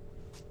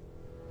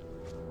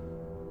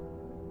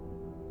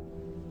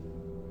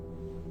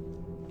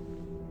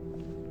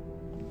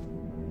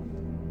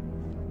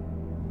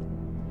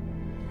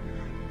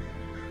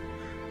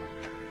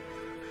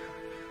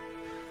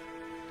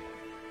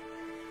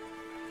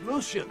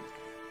 Lucian,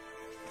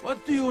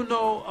 what do you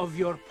know of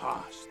your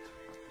past?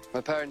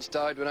 My parents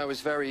died when I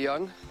was very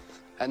young,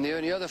 and the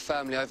only other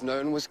family I've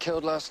known was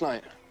killed last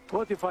night.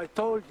 What if I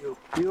told you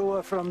you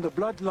were from the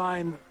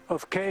bloodline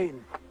of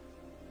Cain?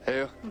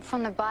 Who? I'm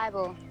from the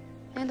Bible.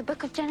 In the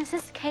book of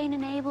Genesis, Cain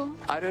and Abel.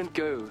 I don't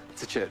go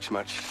to church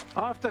much.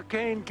 After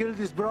Cain killed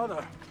his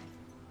brother,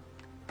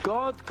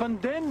 God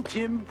condemned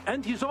him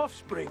and his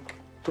offspring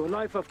to a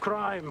life of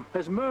crime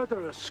as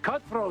murderers,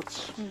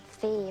 cutthroats. And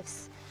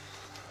thieves.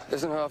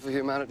 Isn't half of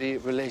humanity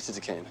related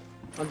to Cain?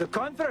 On the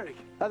contrary,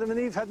 Adam and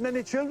Eve had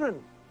many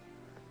children.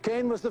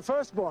 Cain was the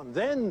firstborn,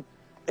 then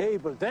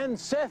Abel, then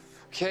Seth.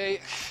 Okay,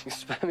 you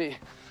spare me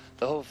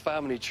the whole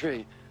family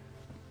tree.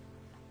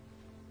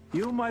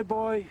 You, my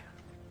boy,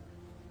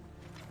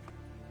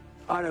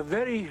 are a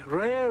very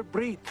rare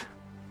breed.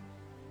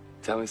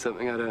 Tell me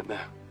something I don't know.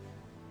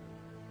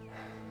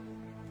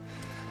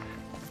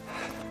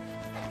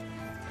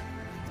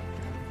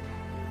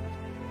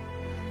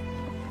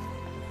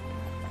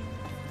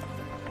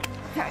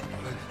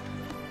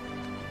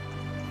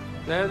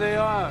 There they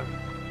are,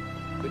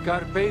 the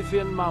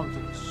Carpathian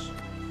Mountains.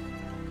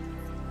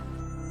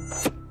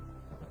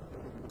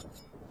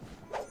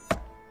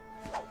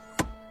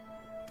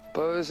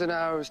 Bows and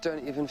arrows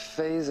don't even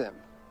faze him.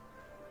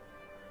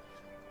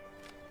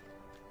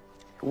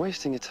 You're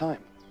wasting your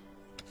time.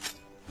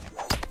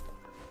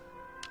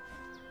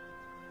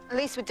 At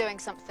least we're doing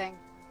something.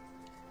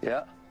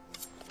 Yeah?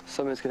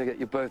 Something's gonna get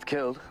you both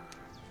killed.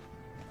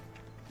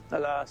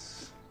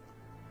 Alas.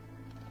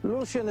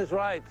 Lucian is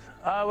right.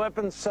 Our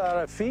weapons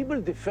are a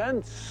feeble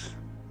defense,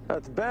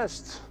 at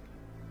best.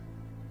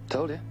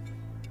 Told you.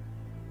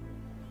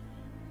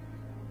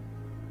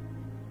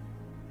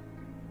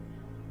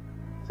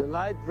 The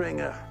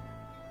Lightbringer.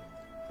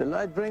 The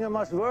Lightbringer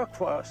must work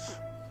for us.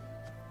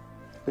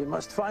 We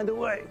must find a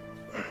way.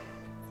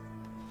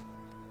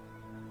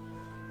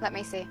 Let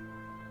me see.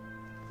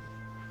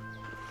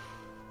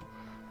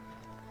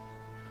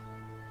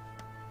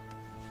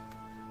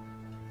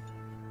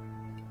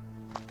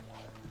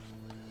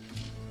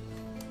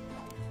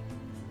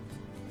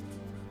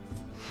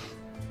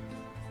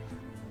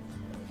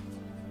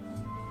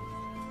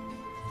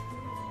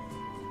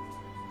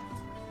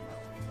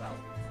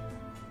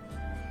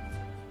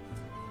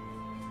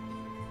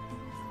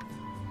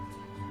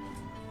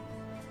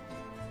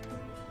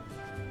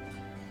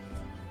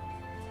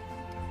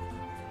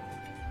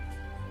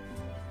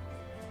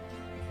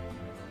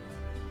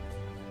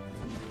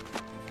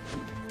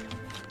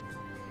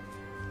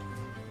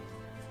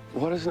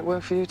 Why doesn't it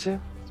work for you two?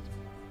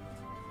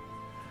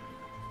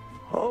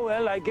 Oh,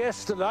 well, I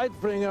guess the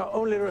Lightbringer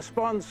only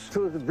responds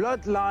to the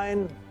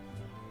bloodline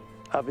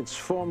of its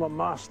former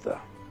master.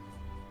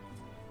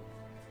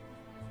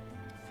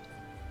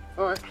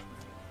 All right.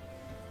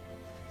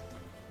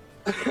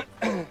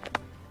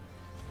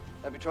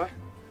 Let me try.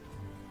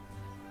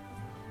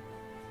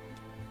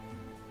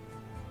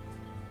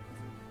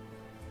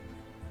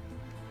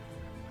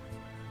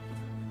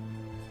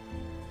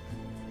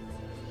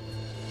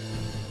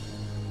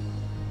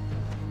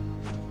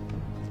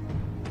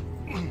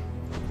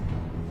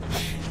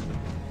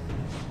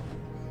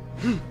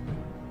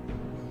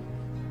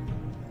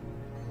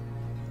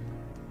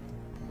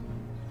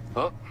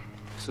 Oh,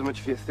 so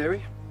much for your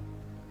theory.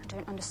 I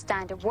don't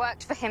understand. It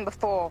worked for him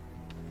before.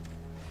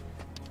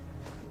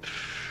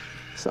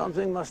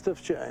 Something must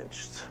have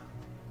changed.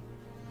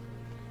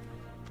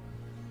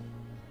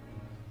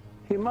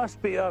 He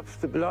must be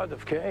of the blood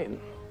of Cain.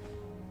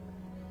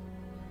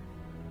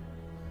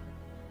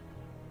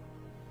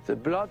 The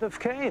blood of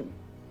Cain.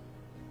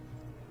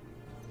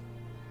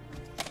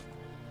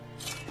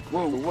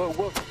 Whoa, whoa,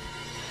 whoa.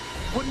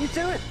 What are you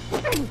doing?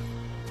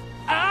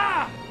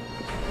 Ah!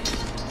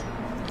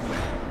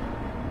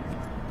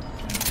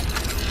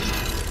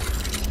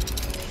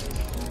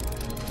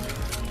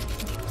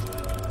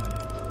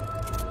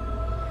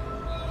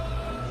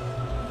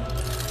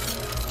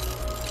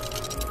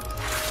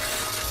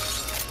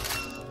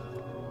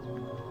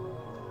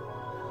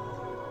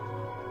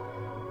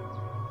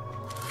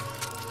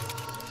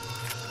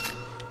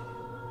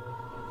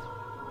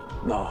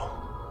 No,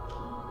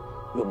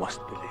 you must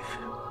believe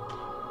him.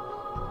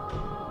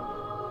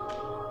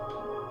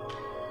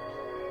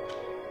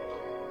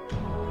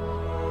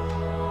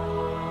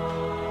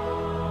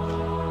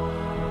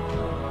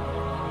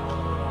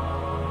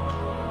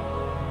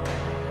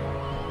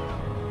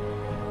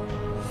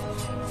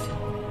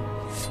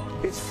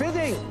 It's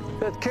fitting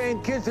that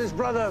Cain killed his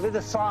brother with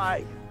a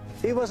scythe.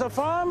 He was a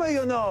farmer,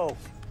 you know.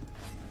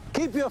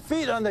 Keep your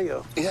feet under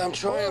you. Yeah, I'm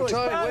trying, Always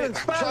I'm trying. Balance,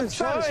 Wait, balance,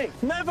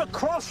 balance. Never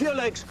cross your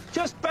legs.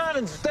 Just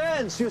balance,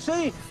 dance, you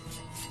see?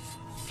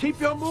 Keep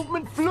your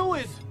movement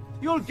fluid.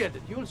 You'll get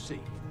it, you'll see.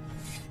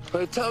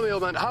 But tell me,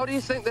 old man, how do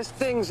you think this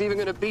thing's even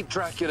gonna beat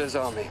Dracula's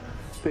army?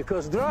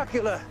 Because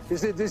Dracula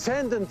is the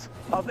descendant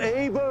of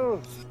Abel.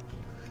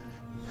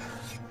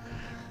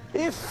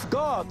 If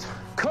God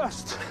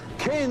cursed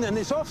Cain and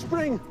his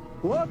offspring,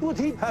 what would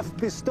he have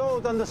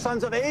bestowed on the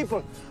sons of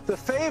Abel, the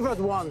favored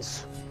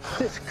ones?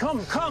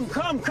 Come, I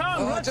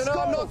don't know,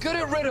 I'm not good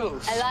at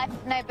riddles. A life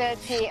of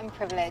nobility and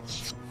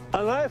privilege.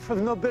 A life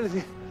of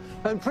nobility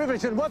and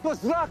privilege. And what was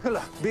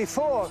Dracula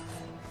before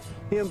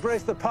he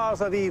embraced the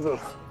powers of evil?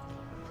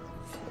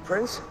 A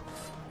prince?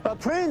 A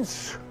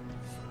prince!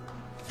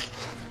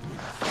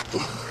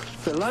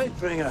 The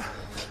Lightbringer,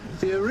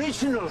 the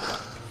original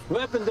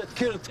weapon that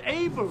killed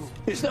Abel,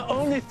 is the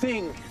only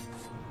thing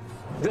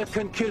that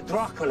can kill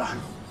Dracula.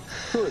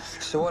 Good.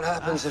 So what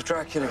happens if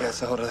Dracula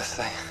gets a hold of this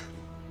thing?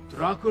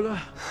 Dracula?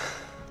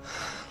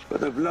 For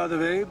the blood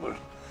of Abel.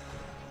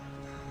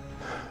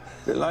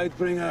 The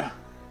Lightbringer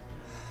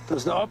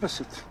does the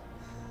opposite.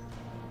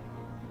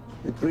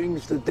 It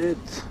brings the dead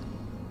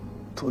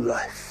to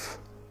life.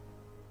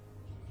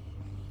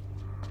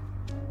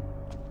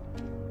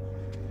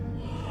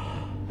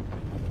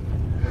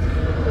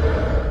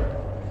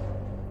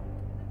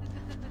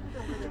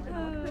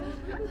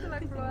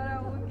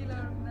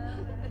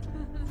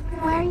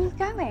 Where are you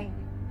going?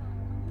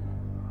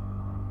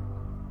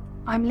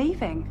 I'm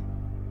leaving.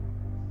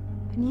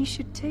 And you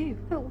should too.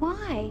 But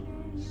why?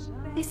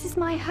 This is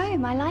my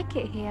home. I like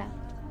it here.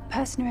 The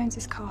person who owns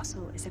this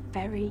castle is a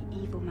very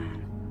evil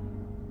man.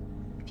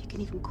 If you can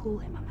even call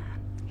him a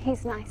man.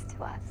 He's nice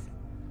to us.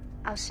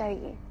 I'll show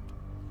you.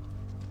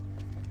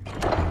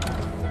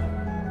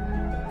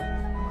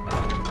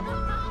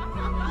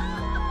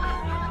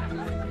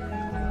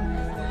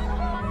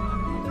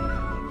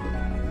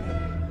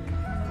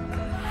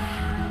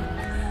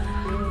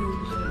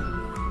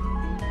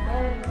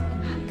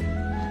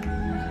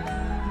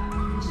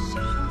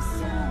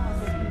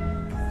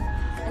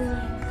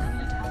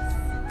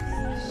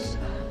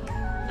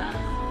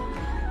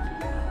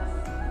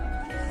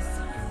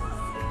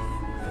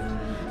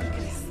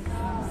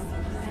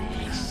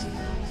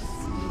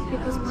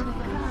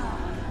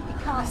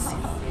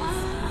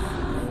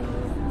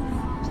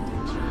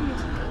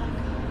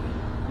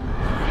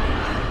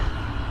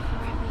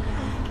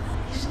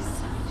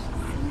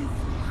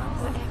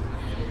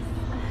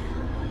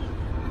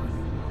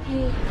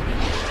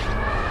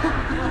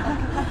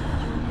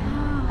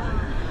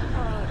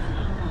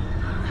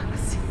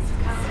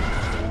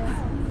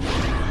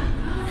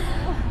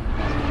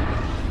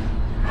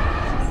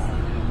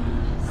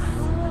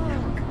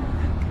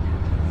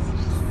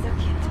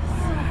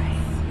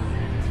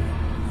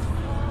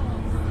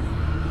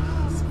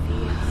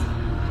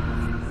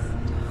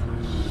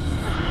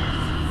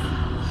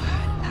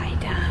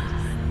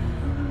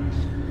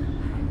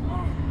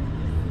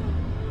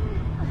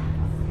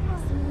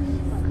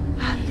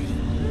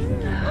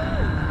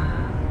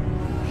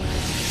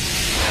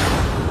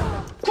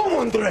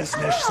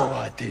 Îndrăznești să o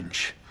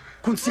atingi,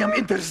 cum ți-am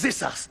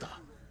interzis asta.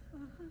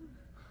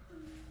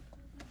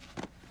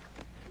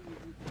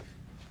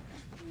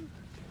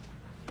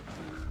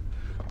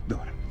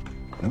 Doar,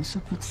 nu să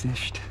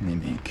puțești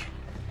nimic.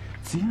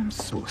 Ți-am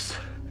spus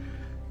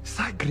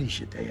să ai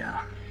grijă de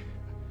ea.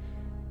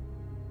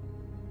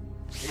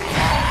 I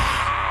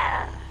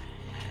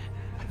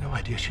had no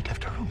idea she'd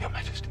left her room, Your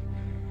Majesty.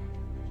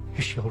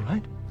 Is she all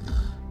right?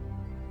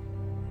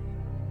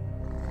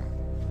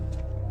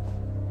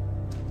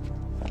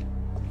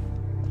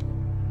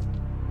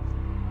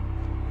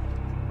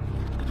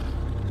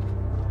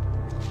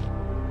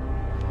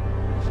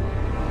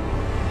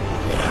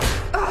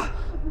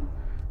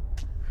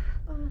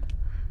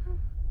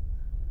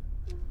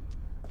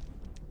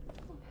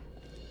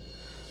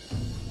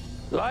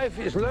 Life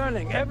is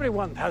learning.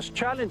 Everyone has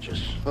challenges.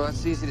 Well,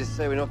 that's easy to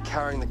say. We're not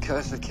carrying the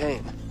curse of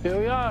Cain. Here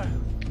we are.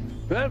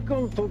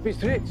 Welcome to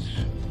Bistritz.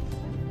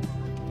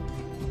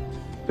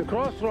 The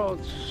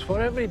crossroads for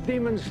every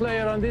demon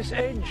slayer on this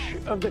edge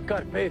of the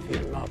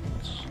Carpathian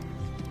Mountains.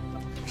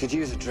 Could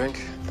use a drink.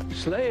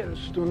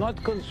 Slayers do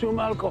not consume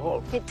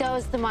alcohol. It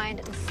dulls the mind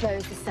and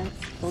slows the sense.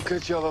 Well,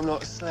 good job I'm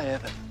not a slayer,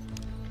 then.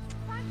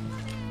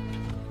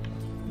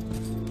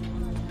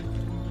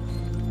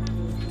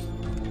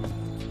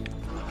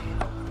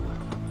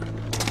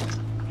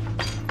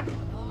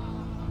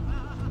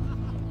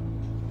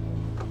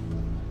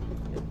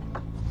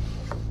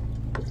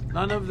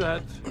 None of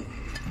that.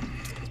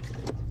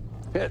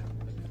 Here.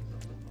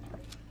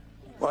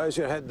 Why is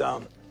your head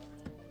down?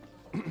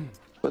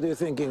 What are you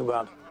thinking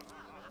about?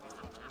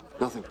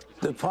 Nothing.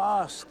 The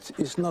past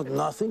is not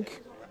nothing.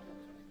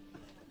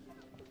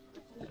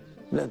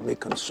 Let me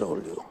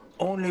console you.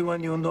 Only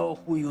when you know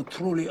who you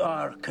truly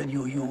are can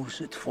you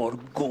use it for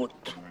good.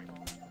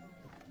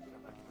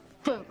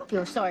 Don't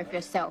feel sorry for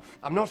yourself.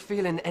 I'm not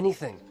feeling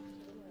anything.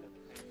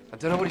 I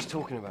don't know what he's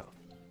talking about.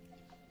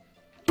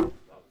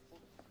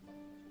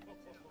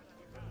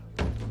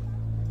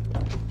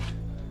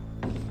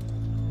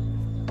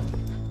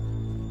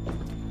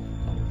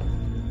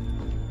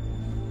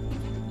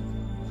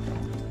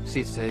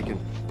 Seat's taken.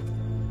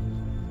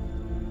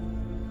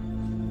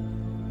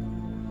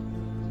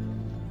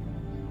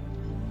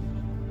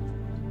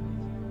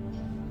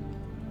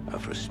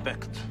 Have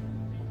respect.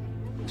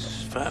 This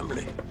is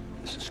family.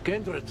 This is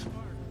kindred.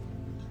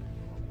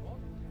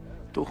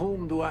 To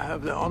whom do I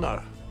have the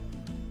honor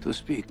to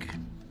speak?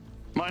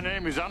 My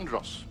name is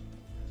Andros,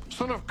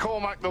 son of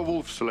Cormac the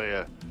Wolf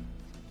Slayer.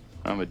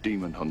 I'm a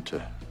demon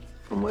hunter.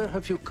 From where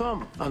have you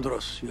come,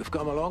 Andros? You've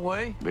come a long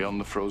way? Beyond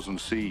the frozen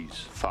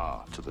seas,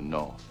 far to the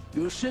north.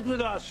 You sit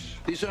with us.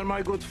 These are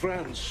my good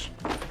friends.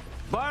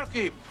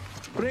 Barkeep,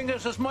 bring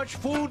us as much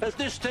food as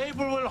this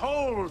table will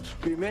hold.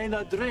 We may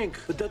not drink,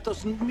 but that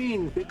doesn't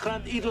mean we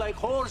can't eat like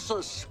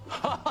horses.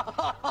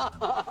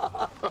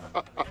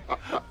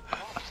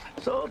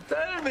 So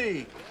tell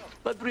me,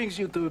 what brings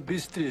you to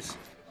Bistritz?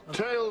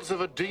 Tales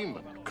of a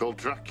demon called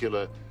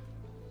Dracula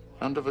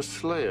and of a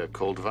slayer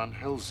called Van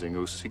Helsing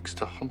who seeks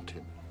to hunt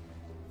him.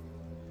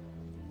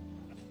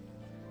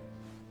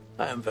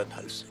 I am Van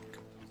Helsing.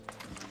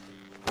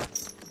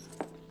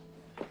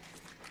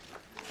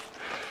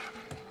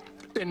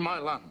 In my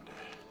land,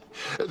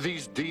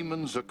 these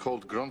demons are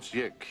called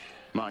Gronsjeg.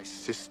 My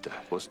sister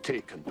was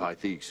taken by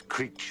these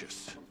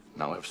creatures.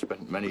 Now I've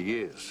spent many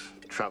years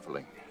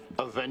traveling,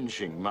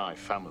 avenging my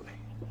family.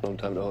 Long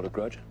time to hold a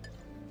grudge.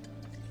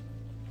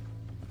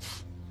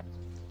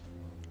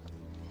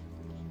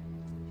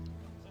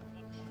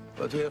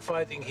 What we are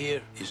fighting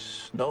here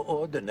is no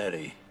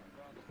ordinary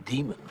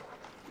demon,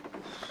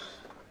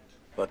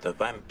 but a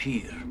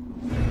vampire.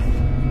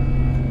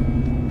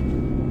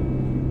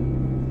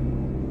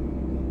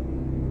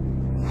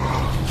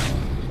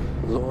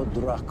 Lord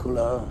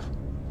Dracula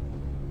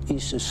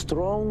is as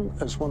strong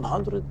as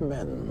 100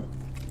 men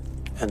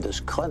and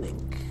as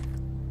cunning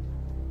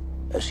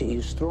as he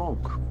is strong.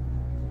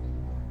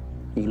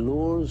 He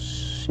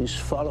lures his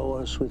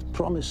followers with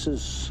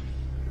promises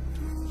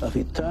of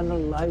eternal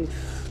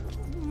life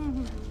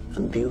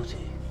and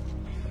beauty.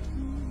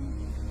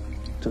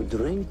 To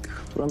drink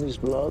from his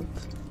blood,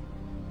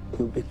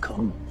 you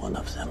become one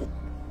of them.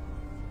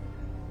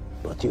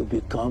 But you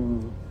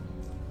become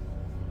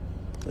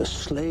a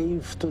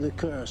slave to the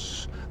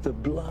curse. The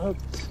blood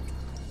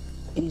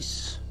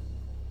is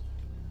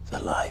the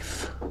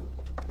life.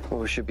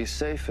 Well, we should be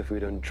safe if we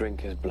don't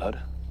drink his blood.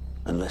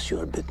 Unless you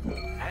are bitten.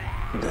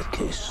 In that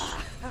case,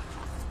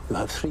 you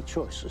have three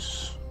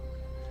choices.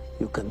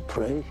 You can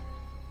pray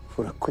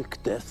for a quick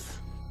death.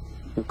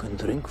 You can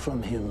drink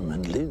from him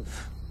and live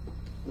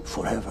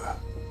forever.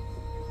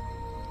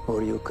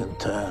 Or you can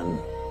turn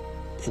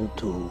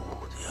into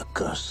the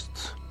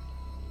accursed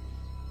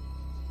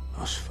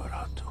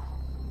Nosferatu.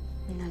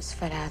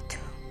 Nosferatu.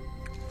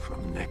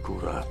 From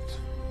Nekurat,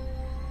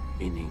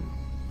 meaning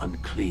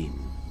unclean,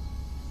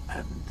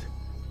 and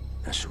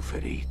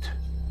Nesuferit,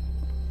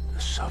 the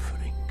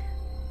suffering.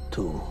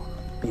 To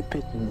be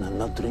bitten and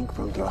not drink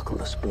from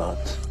Dracula's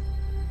blood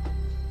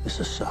is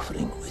a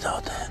suffering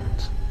without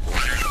end.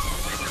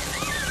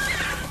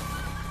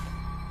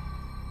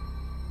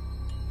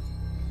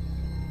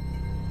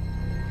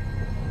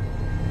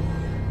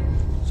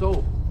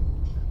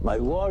 my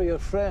warrior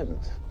friend,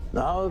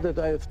 now that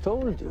I have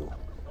told you,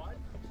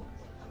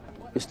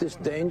 is this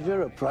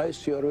danger a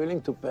price you are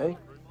willing to pay?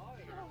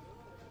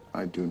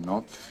 I do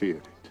not fear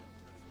it.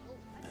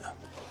 Yeah.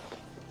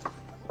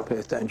 Pay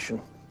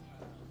attention,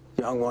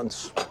 young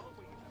ones.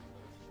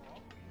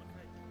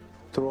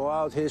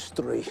 Throughout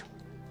history,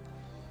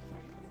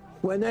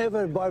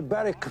 whenever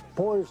barbaric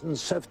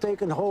poisons have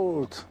taken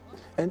hold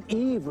and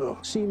evil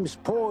seems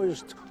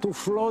poised to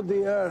flood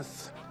the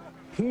earth,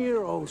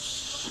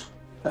 heroes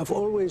have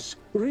always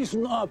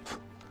risen up,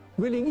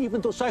 willing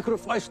even to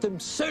sacrifice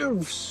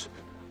themselves,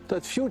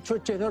 that future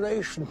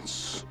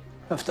generations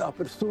have the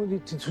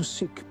opportunity to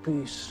seek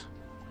peace.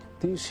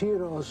 These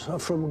heroes are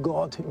from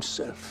God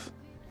himself.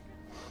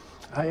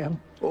 I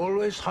am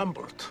always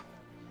humbled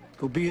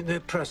to be in their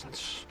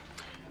presence,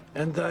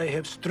 and I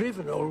have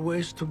striven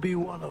always to be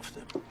one of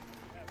them.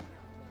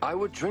 I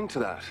would drink to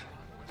that,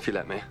 if you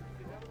let me.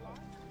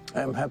 I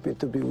am happy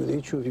to be with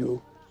each of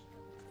you.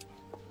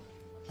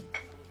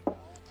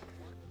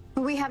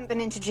 We haven't been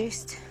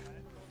introduced.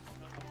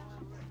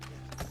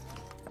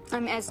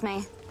 I'm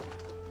Esme,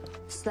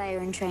 Slayer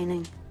in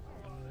training.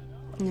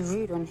 And the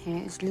rude one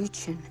here is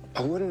Lucian.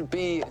 I wouldn't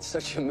be in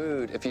such a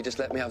mood if you just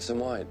let me have some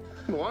wine.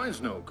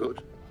 Wine's no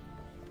good.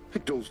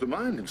 It dulls the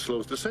mind and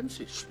slows the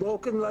senses.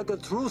 Spoken like a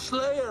true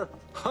Slayer.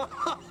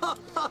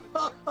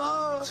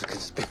 It's a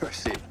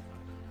conspiracy.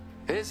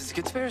 It is, it's a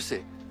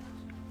conspiracy.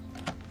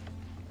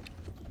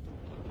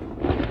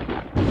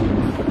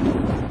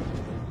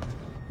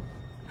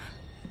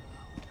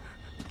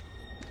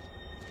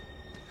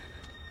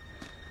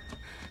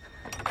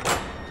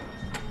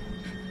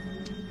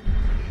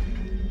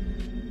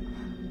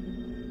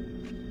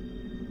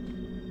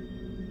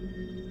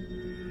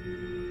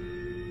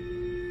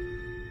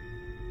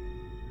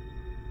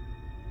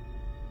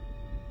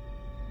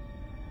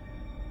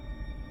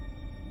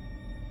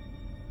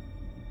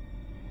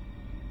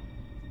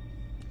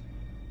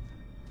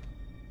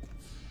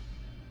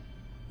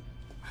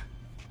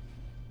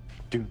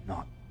 Do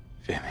not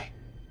fear me.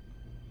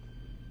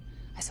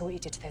 I saw what you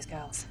did to those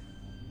girls.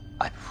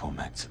 I perform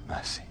acts of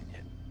mercy, and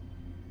yet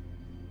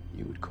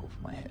you would call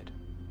for my head.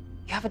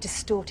 You have a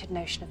distorted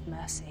notion of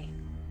mercy,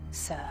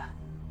 sir.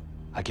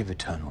 I give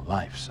eternal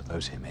life, so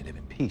those here may live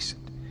in peace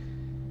and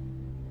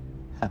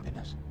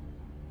happiness.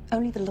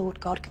 Only the Lord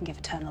God can give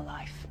eternal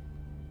life.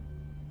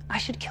 I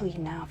should kill you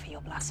now for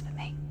your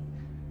blasphemy.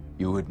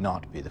 You would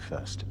not be the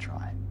first to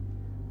try.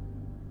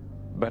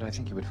 But I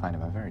think you would find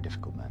him a very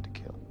difficult man to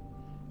kill.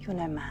 You're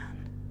no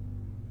man.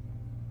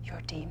 You're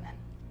a demon.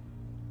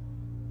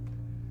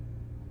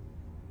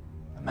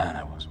 A man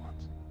I was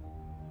once.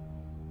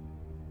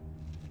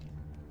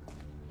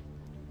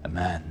 A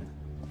man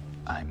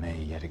I may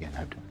yet again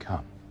hope to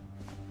become.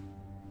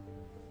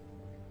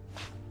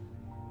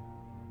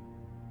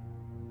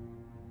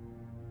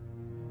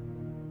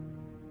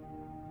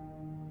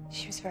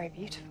 She was very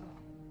beautiful.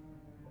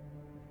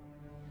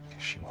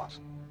 Yes, she was.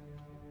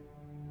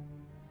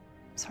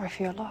 Sorry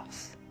for your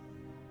loss.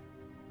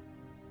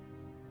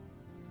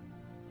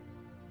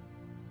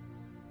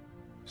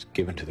 It was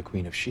given to the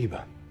Queen of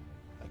Sheba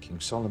by King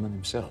Solomon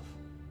himself.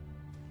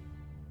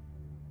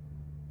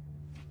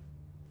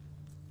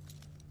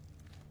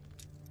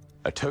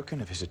 A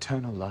token of his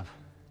eternal love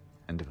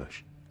and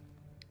devotion.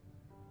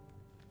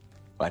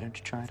 Why don't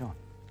you try it on?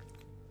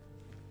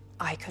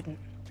 I couldn't.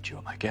 But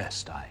you're my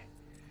guest. I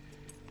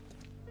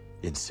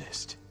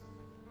insist.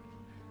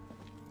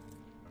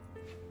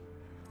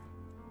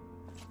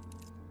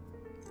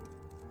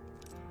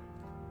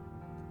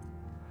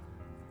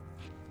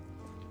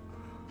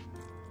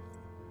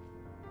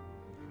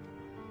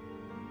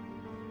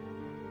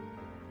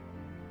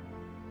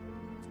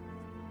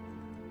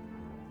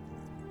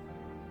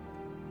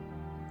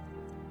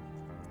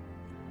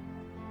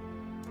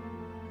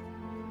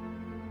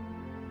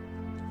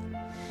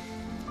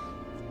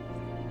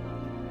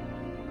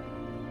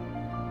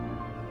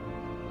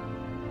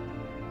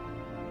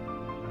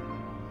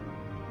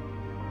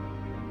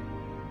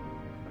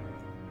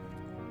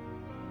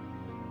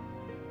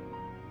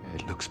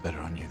 It looks better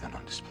on you than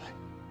on display.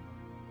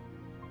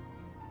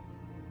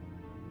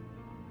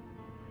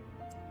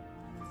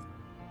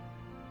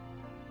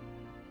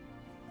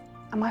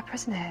 Am I a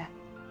prisoner here?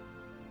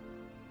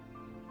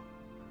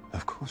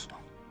 Of course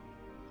not.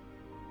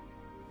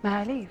 May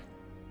I leave?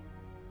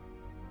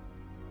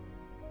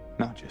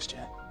 Not just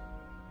yet.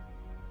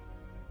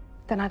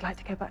 Then I'd like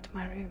to go back to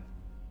my room.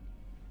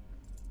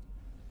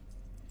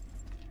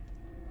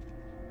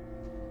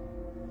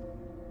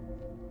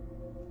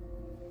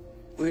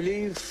 We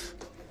leave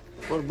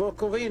for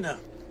Bukovina.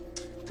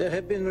 There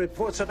have been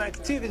reports of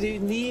activity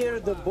near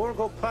the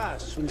Borgo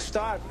Pass. We'll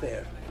start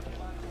there.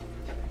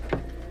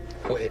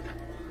 Wait.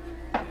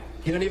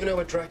 You don't even know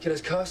where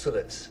Dracula's castle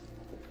is?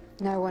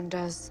 No one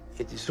does.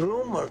 It is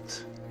rumored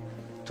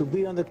to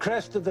be on the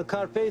crest of the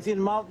Carpathian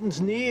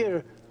Mountains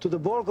near to the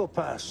Borgo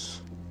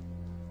Pass.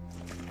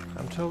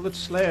 I'm told that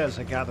slayers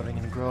are gathering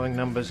in growing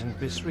numbers in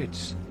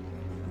Bistritz.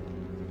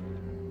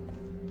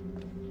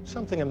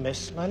 Something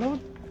amiss, my lord?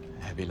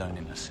 A heavy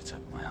loneliness sits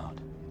over my heart.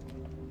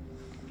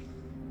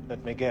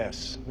 Let me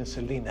guess, Miss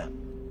Elena.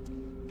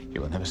 You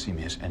will never see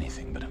me as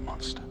anything but a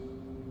monster.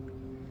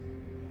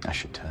 I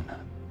should turn her.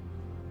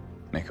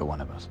 Make her one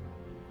of us.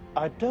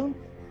 I don't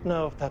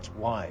know if that's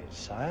wise,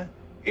 sire.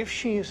 If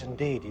she is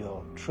indeed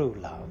your true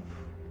love,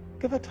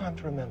 give her time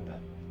to remember.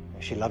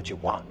 If she loved you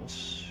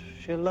once,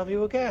 she'll love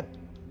you again.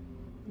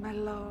 My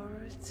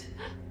lord.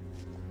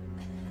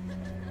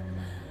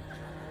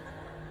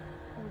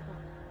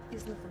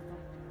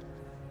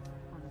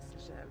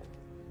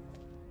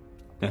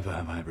 Never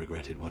have I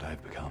regretted what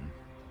I've become.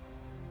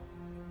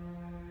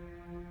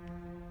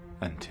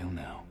 Until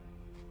now.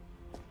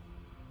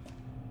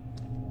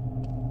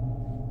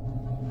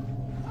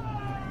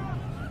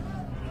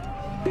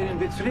 Didn't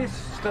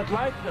Beatrice not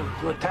like them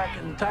to attack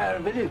an entire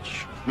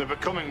village? They're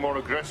becoming more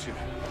aggressive.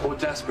 Or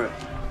desperate.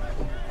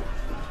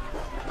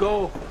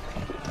 Go.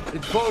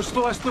 It falls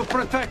to us to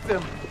protect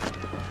them.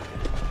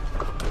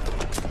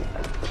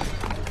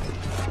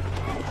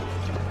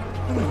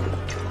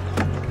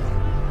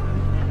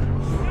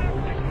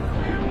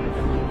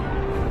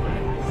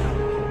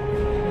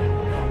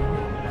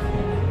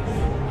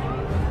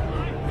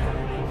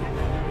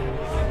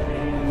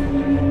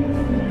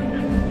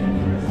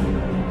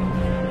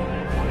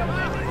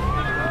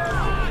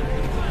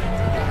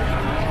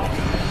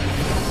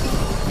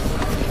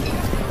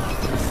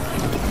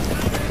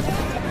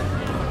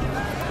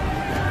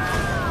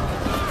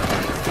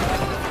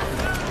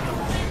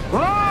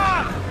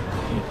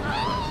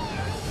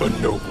 A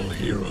noble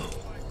hero.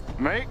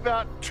 Make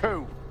that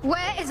two.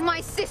 Where is my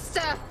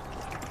sister?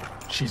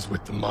 She's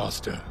with the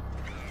master.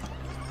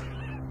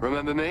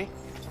 Remember me?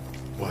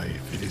 Why,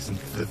 if it isn't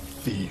the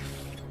thief?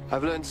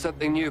 I've learned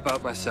something new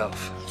about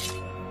myself.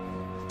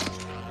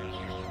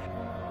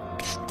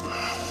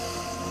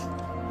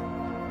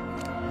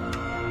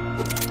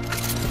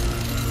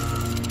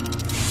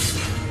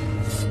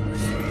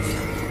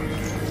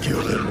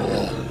 Kill them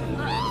all.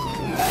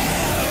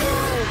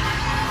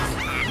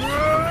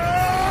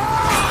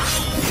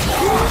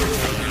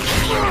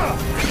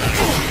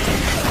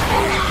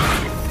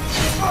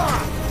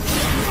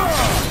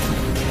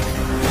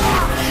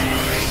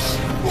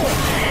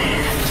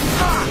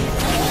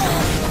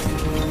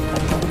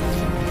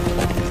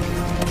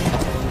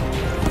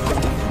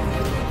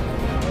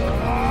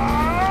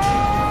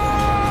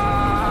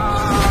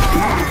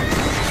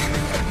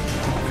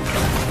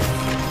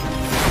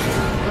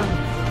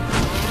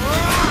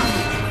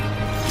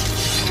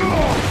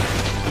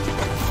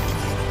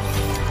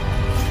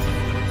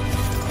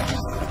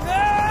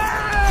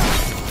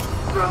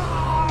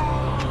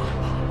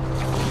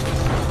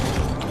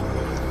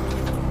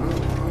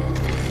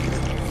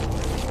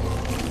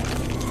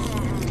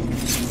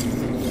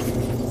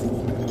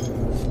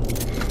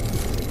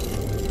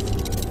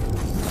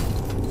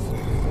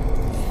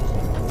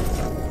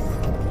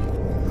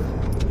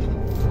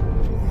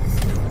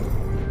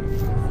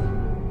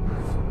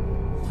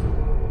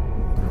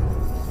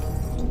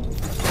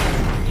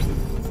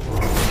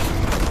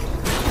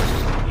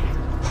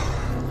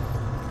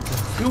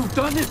 You've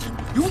done it!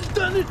 You've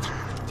done it!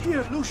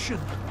 Dear Lucian,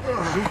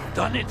 you've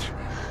done it!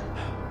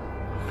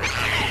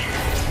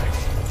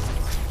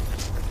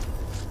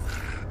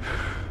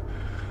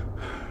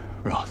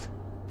 Roth.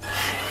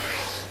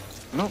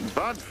 Not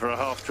bad for a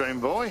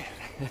half-trained boy.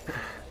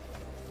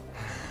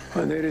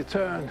 When they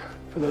return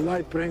for the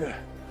Lightbringer,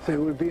 they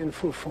will be in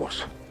full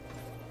force.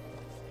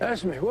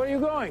 Esme, where are you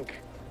going?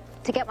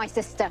 To get my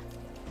sister.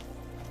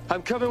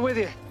 I'm coming with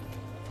you.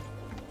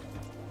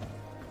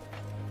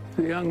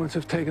 The young ones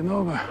have taken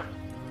over.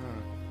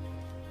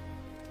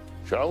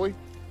 Shall we?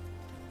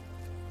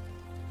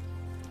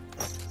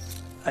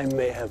 I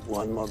may have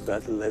one more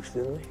battle left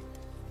in me.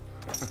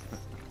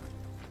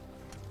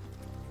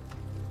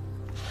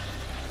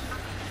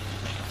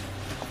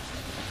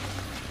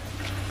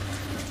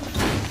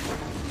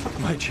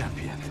 My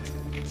champion.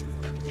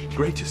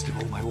 Greatest of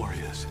all my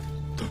warriors.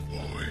 The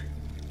boy.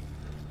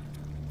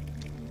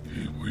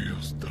 He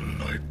wields the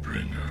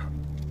Lightbringer.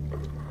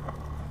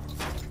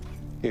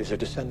 He is a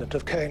descendant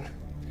of Cain.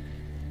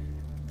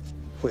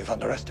 We've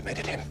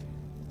underestimated him.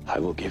 I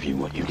will give you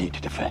what you need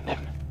to defend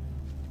him.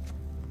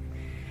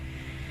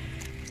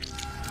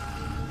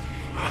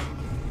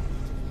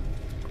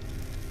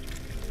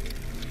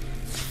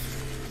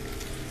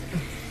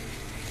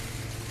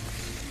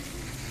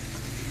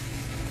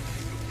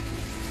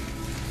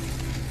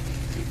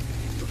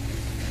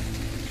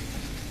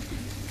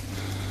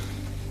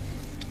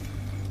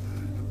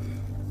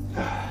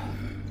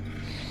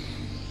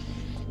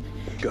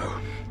 Go.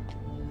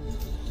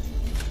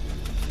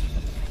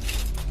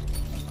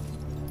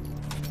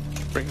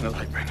 Bring the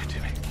Lightbringer to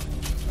me.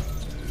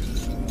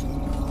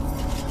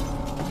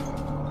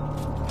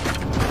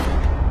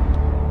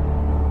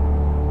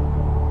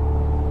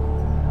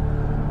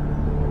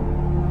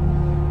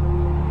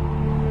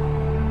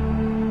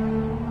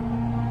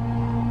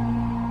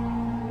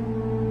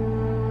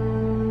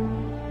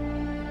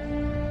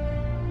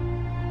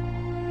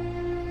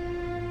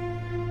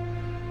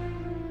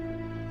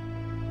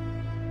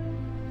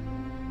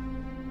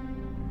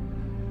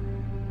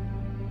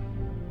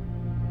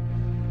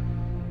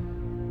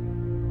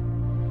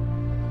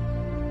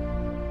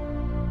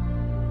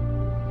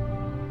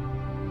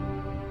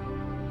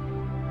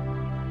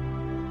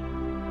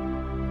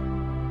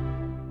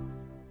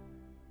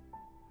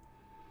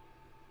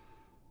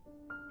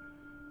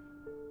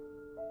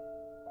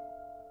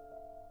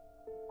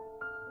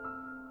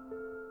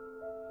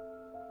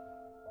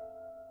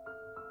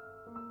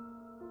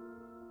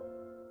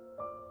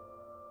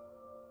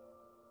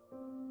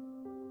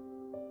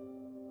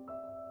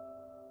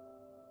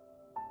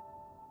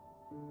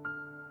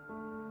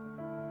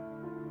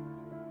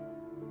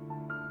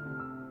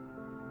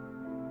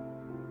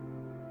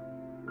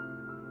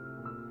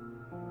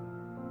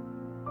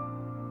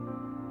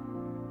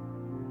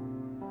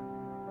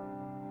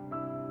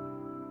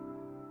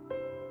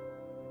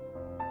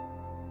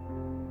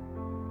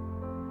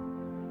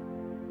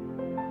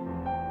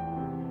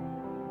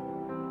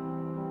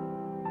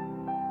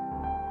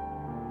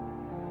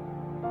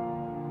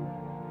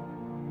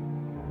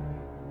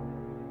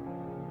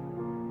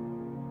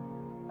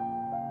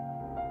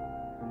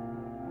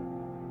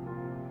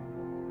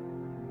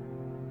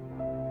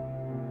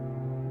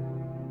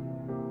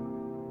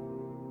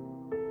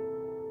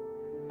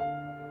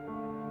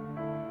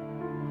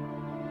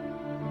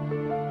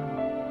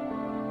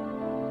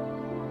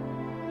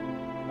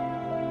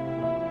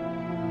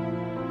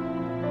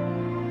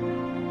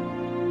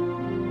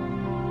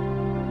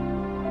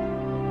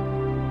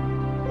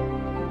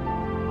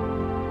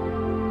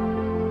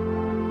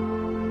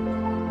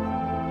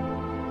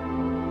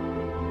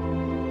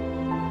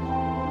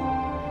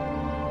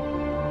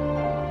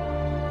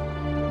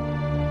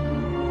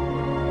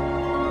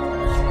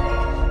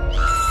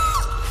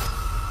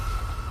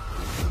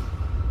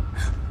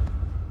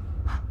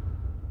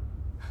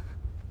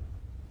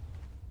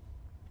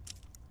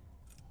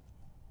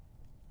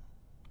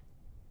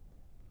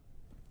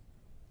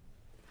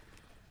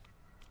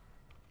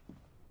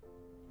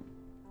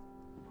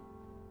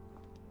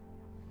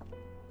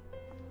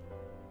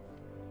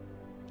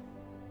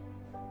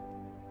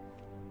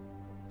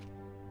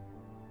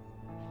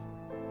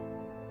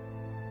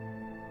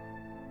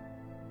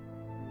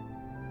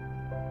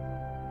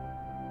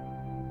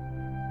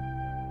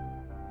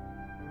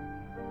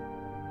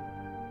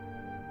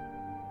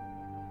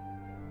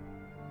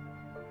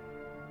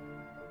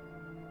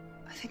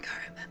 think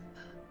I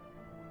remember.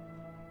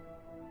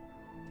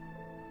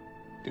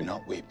 Do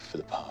not weep for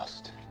the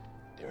past,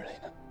 dear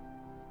Elena.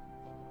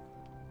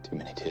 Too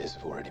many tears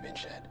have already been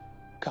shed.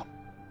 Come.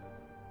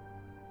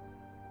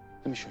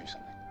 Let me show you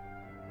something.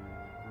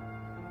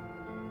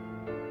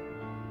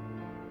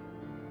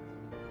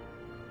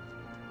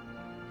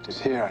 It is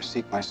here I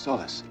seek my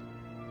solace.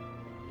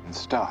 In the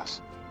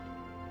stars.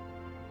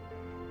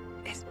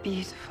 It's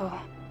beautiful.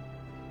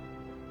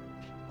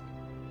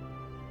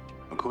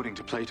 According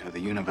to Plato, the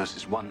universe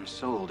is one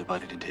soul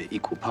divided into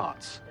equal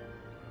parts.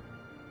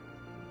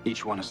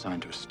 Each one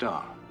assigned to a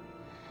star.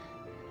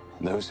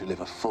 And those who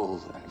live a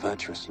full and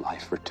virtuous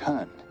life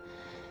return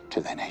to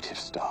their native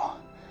star,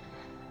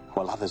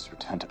 while others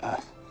return to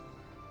Earth.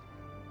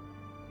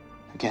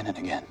 Again and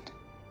again,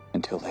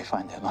 until they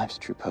find their life's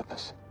true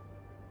purpose.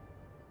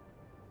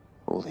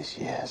 All these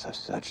years I've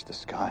searched the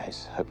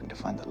skies, hoping to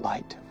find the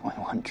light of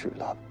my one true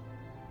love.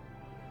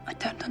 I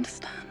don't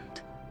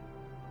understand.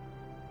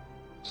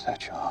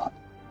 Search your heart.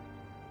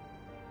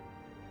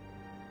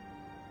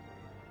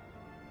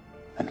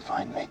 And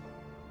find me.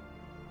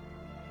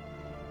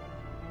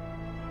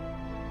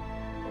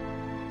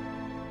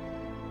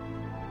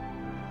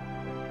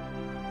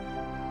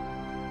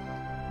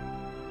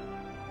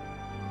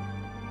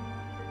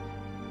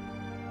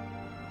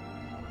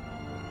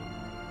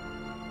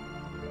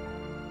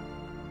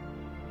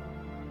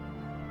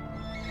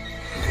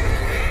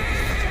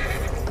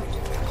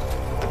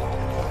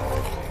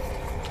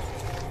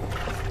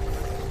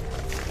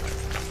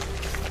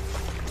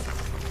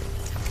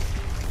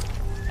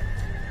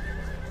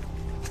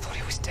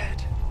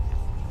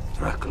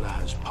 Dracula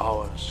has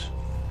powers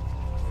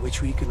of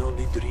which we can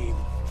only dream.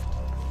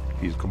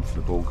 He's come for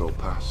the Borgo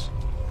Pass.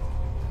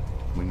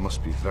 We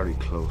must be very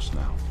close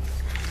now.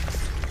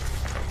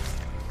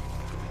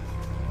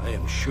 I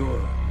am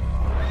sure.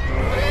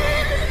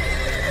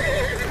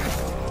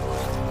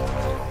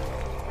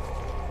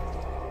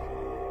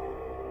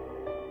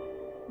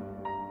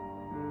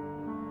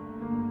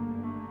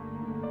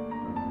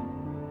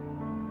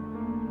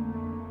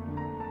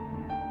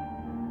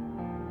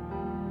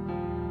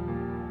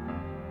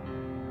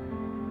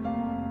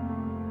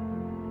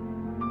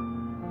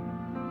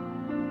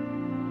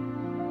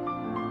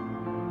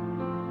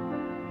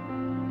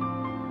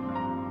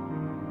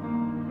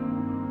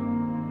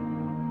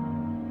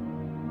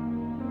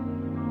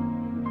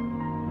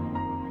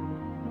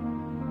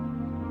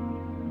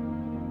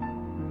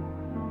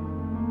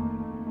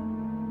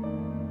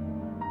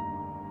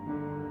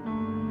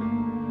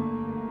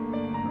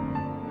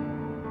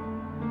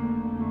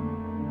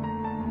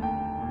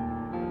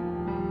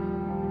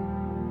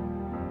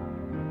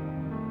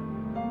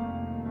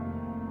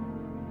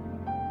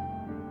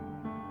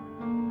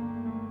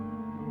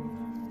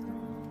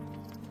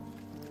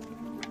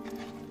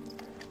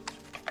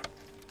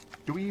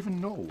 Do we even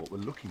know what we're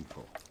looking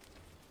for?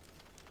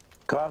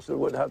 Castle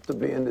would have to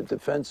be in a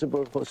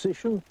defensible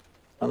position,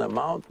 on a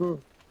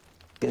mountain,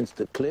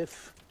 against a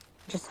cliff.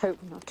 Just hope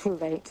we're not too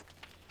late.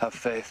 Have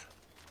faith.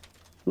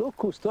 Look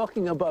who's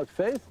talking about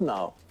faith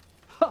now.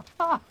 Ha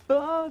ha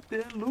ha,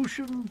 dear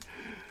Lucian.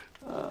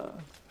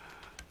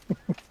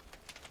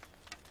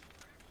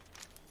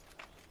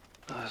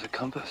 There's a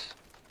compass.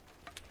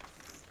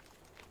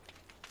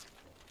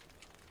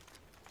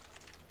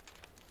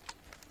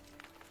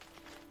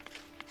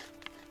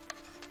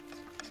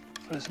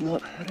 But it's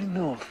not heading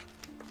north.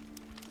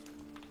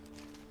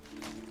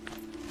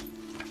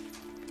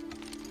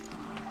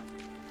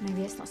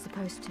 Maybe it's not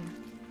supposed to.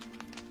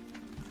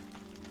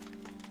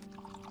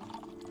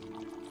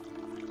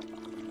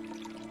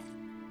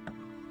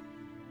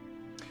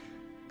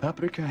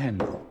 Paprika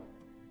hen.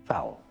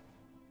 Fowl.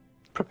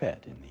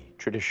 Prepared in the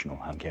traditional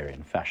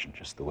Hungarian fashion,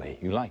 just the way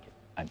you like it.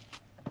 I'm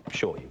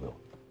sure you will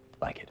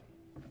like it.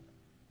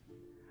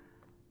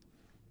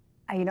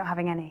 Are you not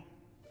having any?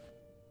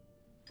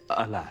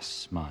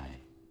 Alas, my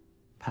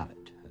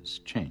palate has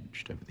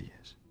changed over the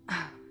years.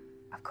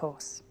 Of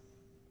course.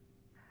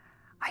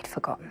 I'd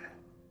forgotten.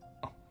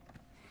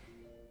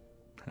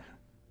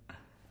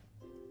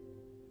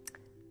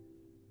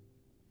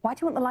 Why do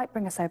you want the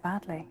Lightbringer so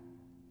badly?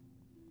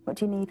 What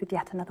do you need with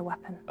yet another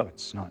weapon? Oh,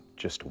 it's not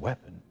just a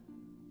weapon.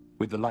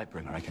 With the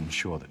Lightbringer, I can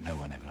ensure that no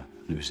one ever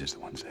loses the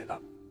ones they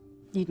love.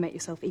 You'd make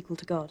yourself equal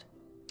to God?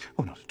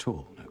 Oh, not at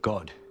all. No,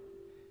 God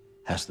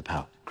has the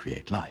power to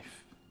create life.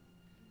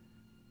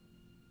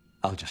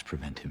 I'll just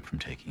prevent him from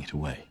taking it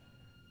away.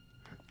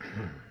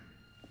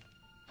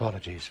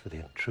 Apologies for the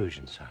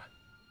intrusion, sir.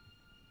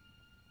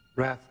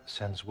 Wrath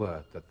sends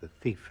word that the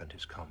thief and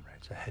his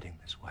comrades are heading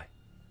this way.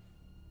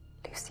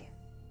 Lucian.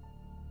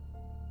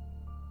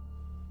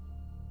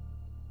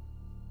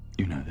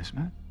 You know this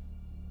man?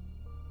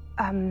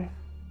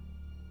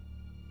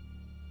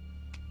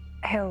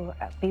 He'll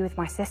be with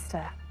my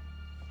sister.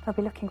 They'll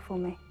be looking for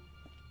me.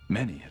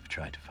 Many have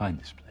tried to find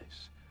this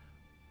place.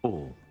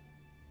 All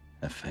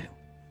have failed.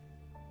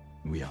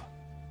 We are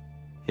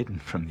hidden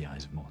from the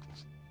eyes of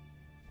mortals.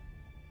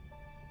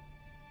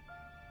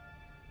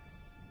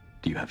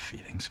 Do you have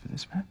feelings for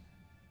this man?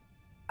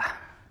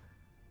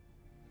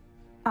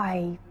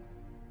 I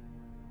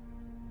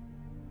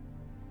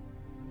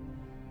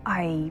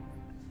I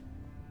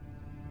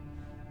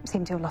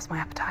seem to have lost my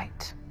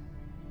appetite.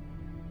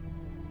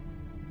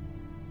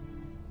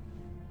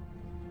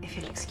 If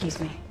you'll excuse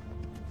me.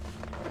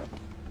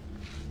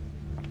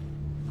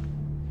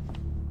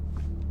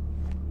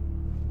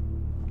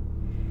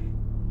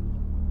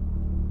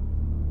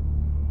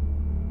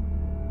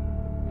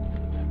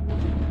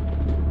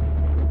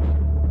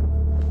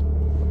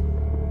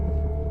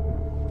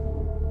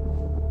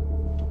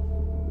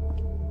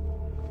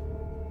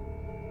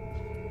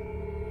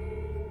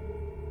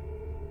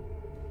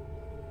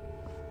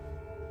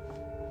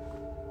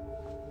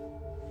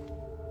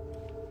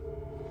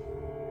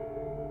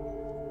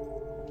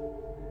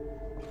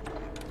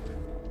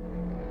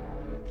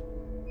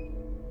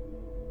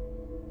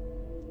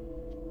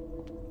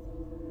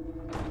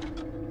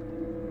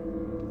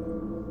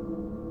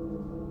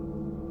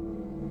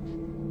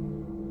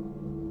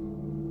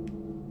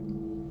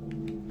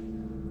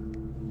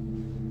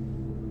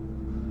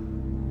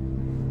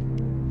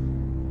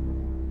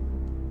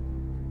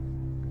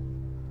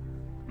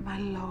 My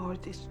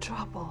lord is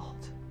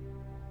troubled.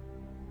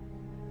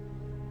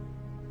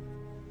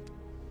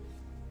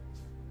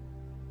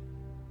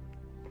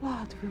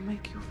 Blood will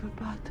make you feel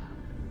better.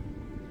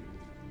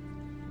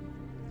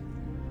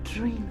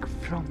 Drink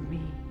from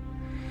me.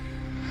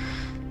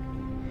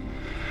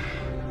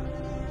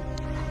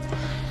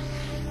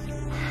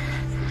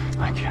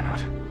 I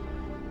cannot.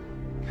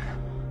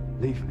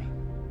 Leave me.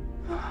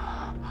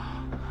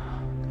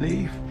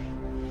 Leave me.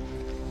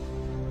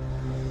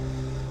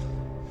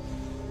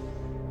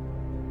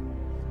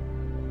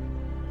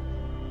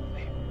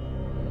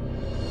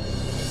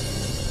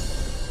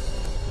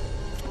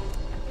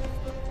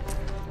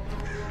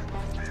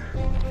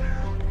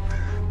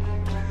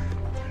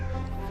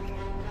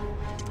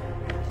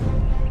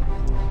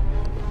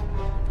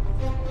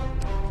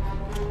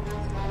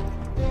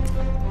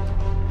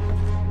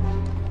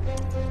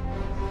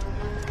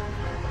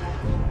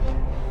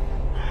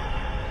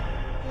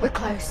 We're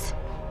close.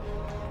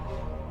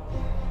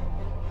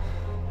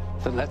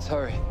 Then let's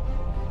hurry.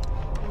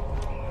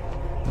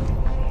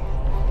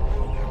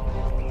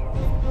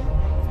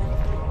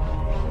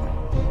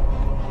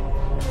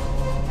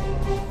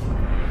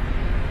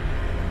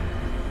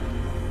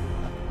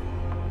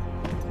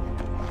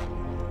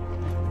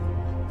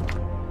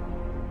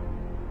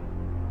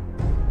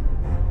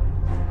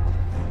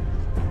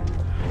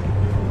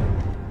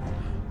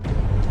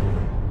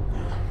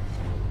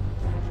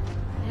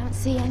 I don't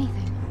see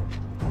anything.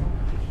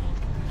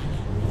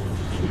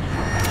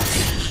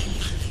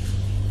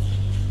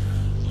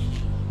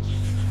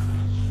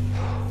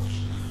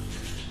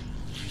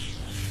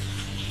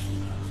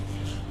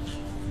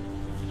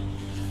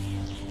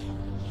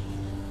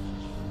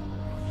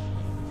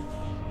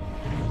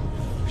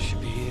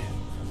 Should be here.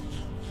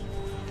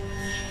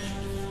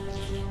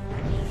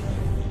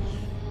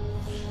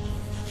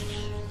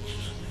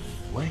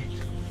 Wait.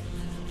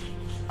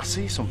 I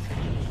see something.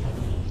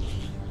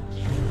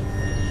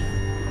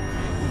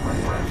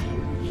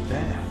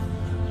 There.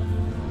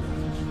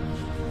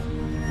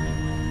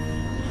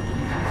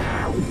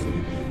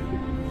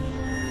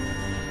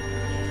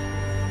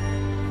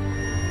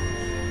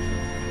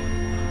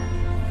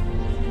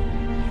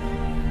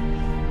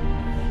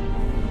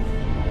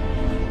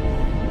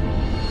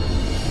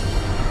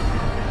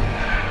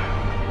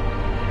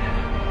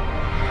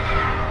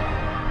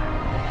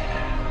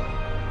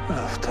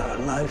 After a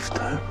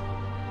lifetime,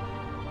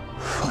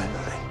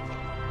 finally.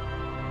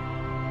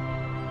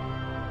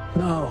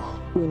 Now,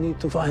 we need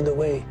to find a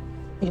way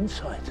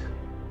inside.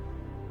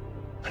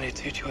 I need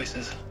two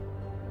choices.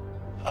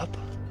 Up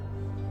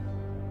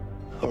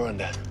or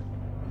under.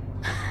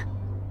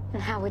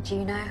 And how would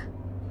you know?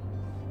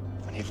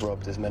 When you've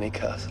robbed as many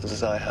castles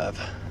as I have,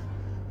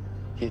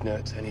 you'd know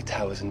it's only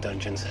towers and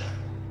dungeons.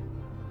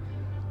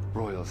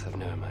 Royals have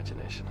no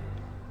imagination.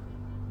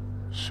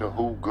 So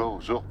who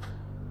goes up?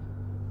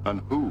 And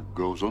who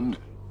goes under?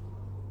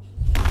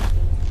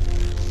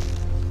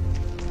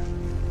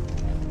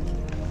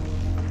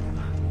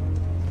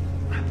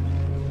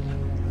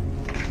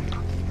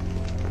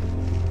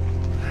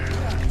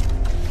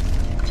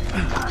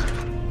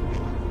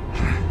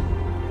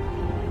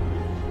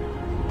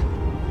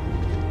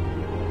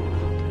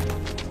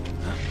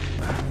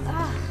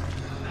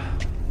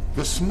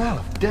 The smell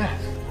of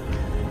death.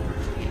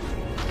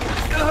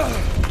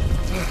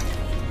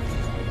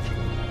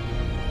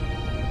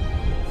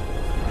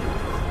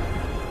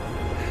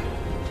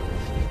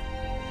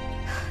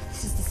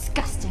 This is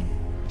disgusting.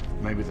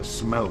 Maybe the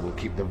smell will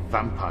keep the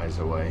vampires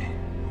away.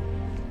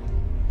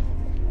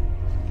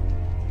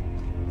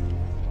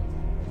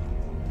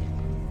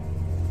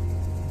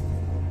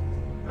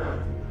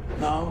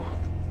 Now,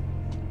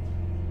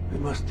 we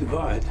must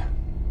divide.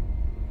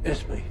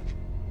 Esme,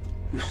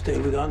 you stay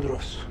with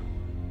Andros.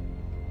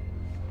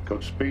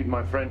 Godspeed,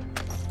 my friend.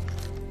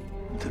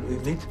 Until we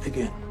meet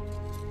again.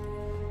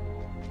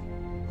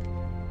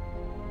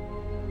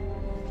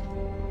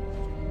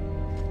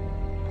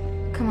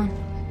 Come on.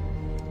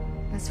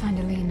 Let's find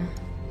Alina.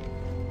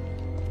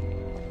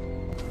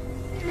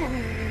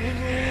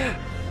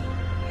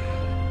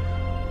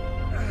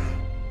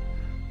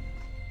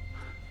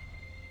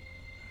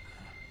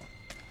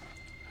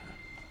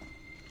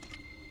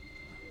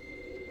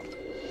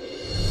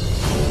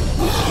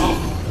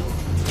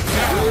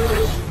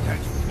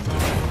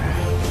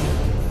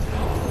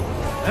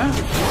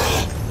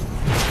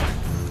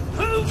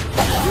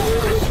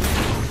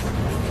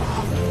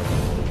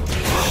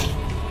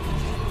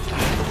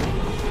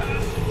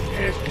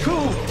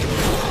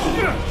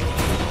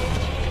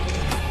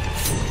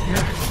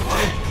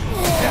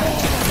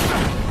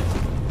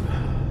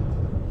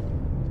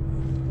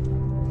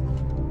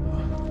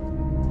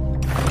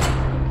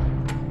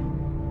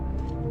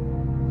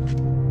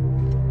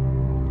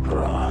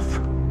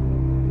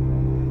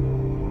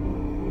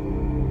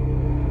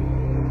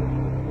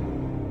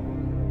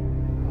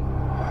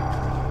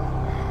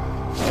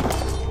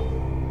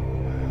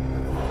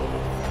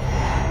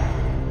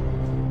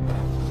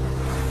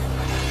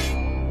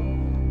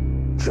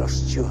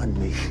 just you and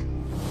me.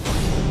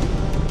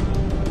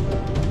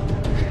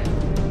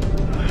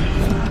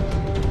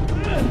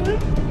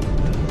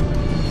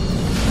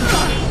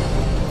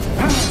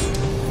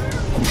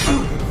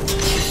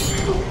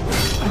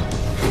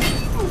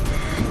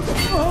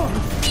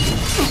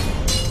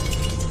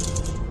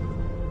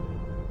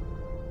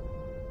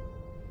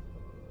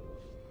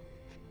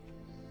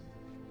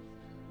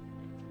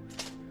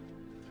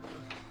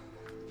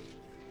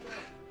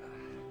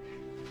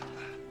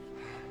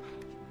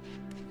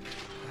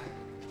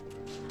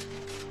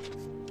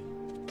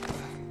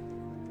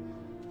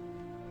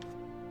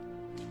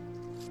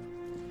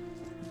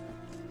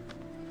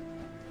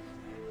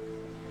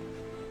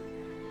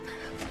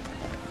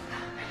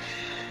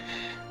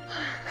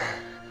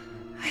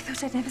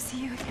 I'd never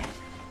see you again.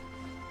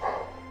 All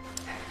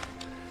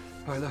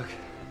right, look.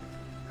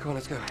 Come on,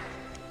 let's go.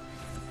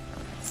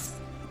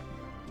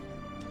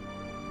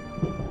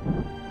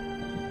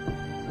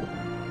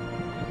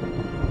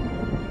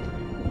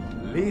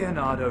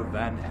 Leonardo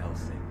Van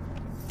Helsing.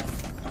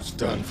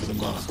 Stand for the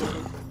Master.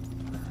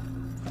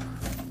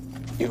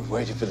 You've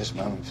waited for this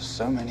moment for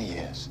so many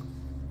years,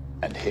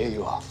 and here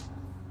you are.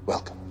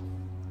 Welcome.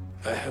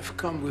 I have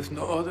come with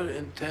no other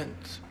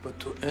intent but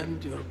to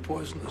end your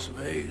poisonous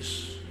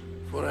ways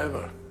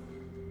forever.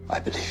 I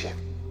believe you.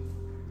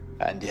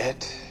 And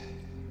yet,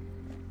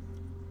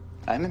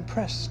 I'm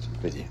impressed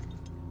with you.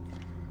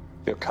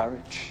 Your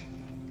courage,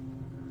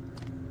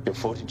 your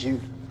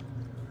fortitude,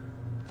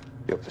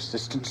 your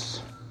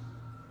persistence,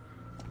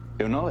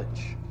 your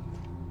knowledge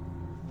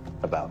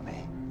about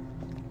me.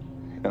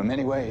 In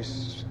many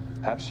ways,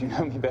 perhaps you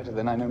know me better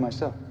than I know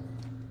myself.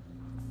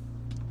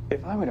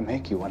 If I were to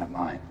make you one of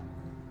mine,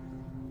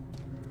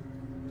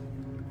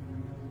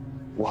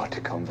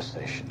 what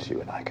conversations you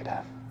and I could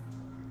have.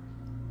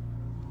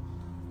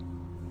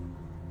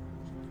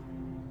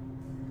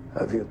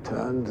 Have you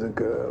turned the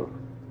girl?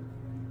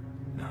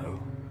 No.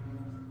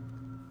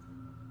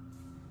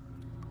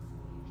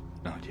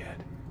 Not yet.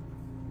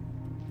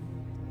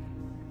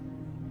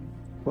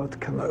 What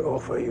can I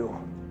offer you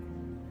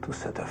to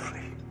set her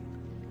free?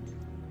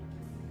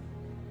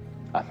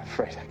 I'm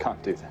afraid I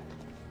can't do that.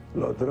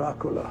 Lord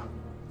Dracula,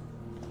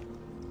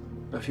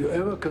 have you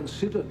ever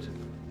considered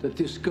that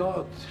this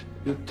god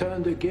you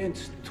turned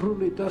against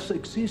truly does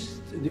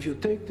exist? And if you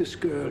take this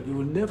girl, you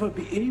will never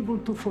be able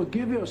to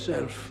forgive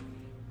yourself.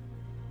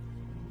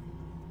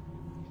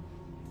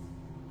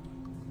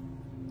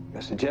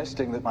 You're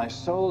suggesting that my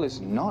soul is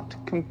not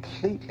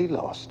completely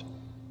lost.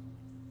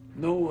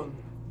 No one,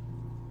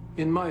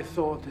 in my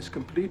thought, is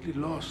completely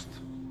lost,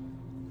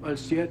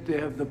 whilst yet they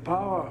have the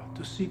power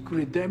to seek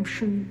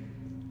redemption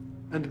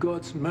and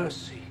God's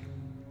mercy.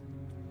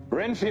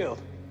 Renfield!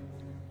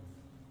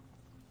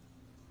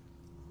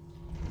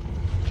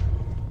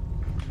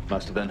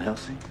 Master Van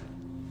Helsing,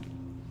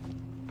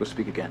 we'll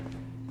speak again.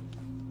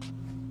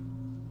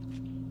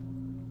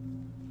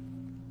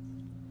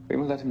 We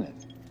will let him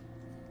live.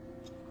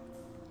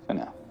 For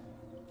now.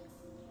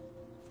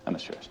 I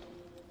must rest.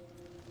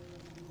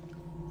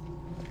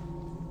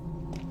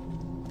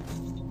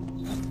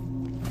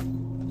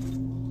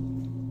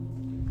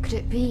 Could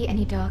it be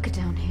any darker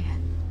down here?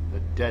 The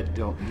dead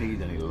don't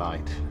need any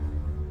light.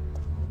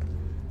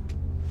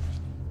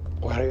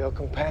 Where are your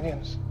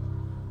companions?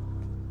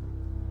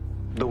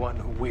 The one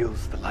who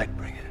wields the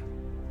Lightbringer.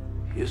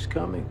 He is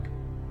coming.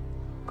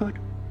 Good.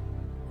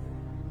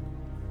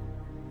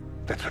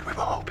 That's what we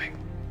were hoping.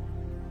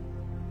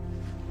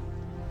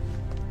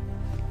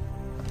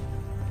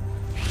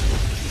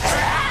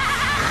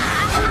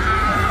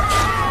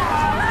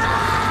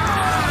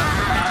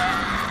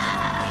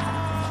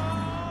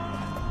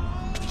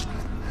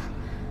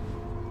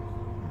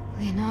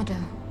 Leonardo.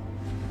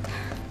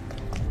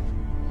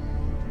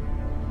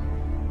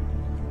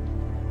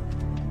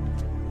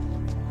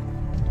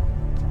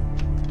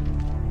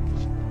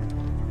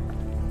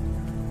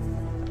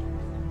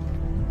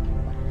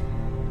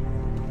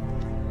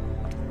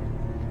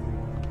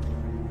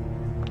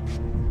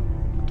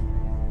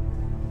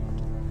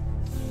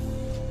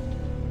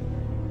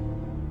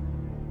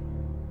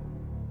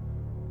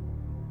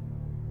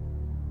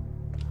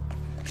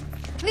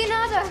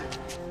 Leonardo!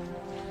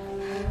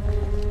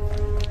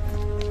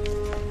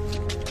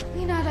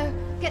 Leonardo,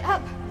 get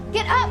up!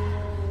 Get up!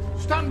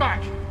 Stand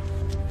back!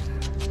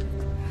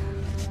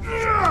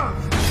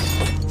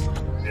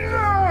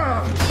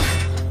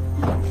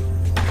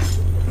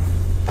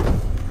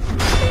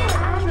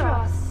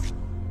 Andros!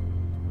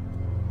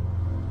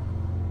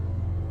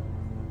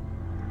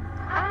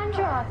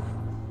 Andros!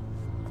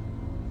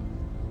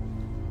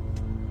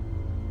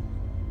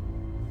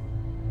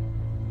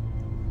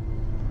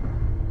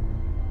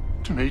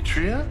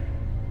 Demetria?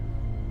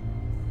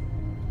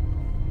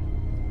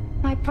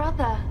 My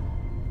brother.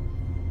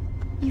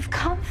 You've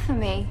come for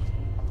me.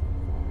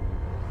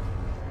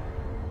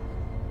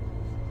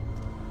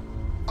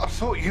 I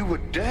thought you were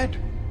dead.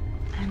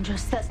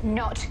 Andros, that's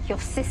not your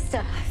sister.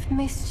 I've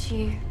missed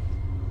you.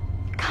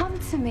 Come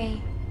to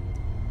me.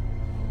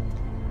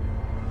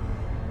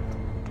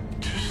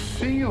 To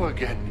see you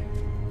again.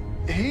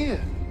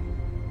 Here.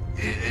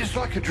 It's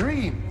like a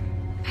dream.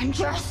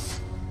 Andros!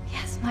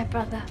 Yes, my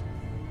brother.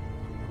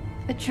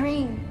 A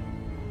dream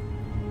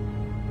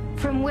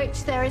from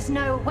which there is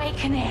no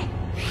awakening.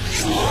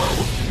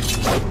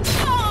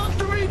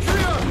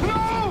 Demetria!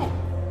 No!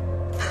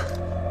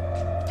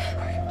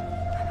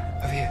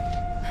 Over here.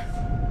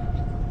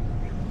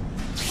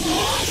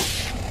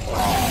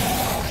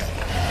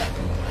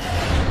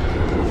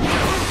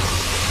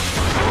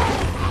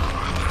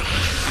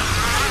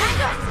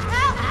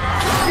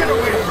 Get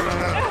away from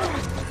her!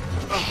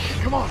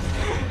 Come on,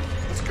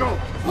 let's go.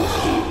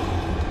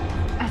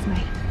 Esme.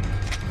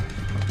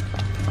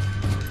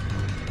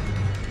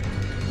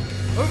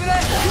 Over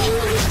there!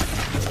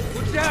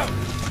 Watch out!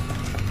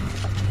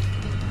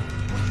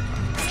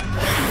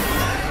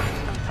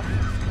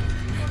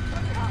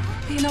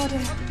 Leonardo.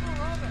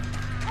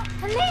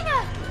 Helena!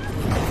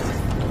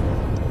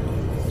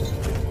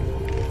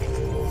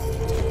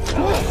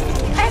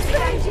 I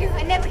found you!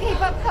 I never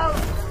gave up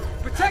hope!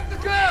 Protect the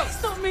girl!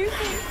 Stop moving.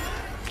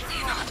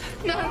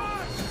 No!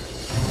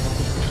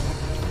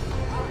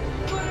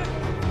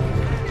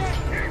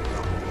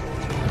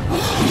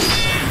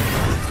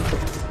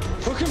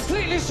 We're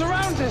completely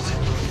surrounded!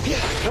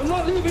 I'm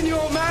not leaving you,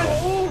 old man!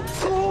 Oh,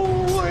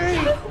 go away!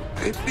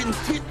 I've been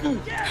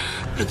bitten.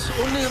 It's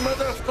only a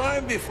matter of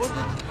time before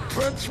the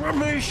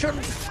transformation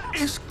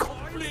is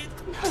complete.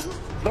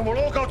 Then we'll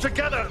all go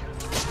together.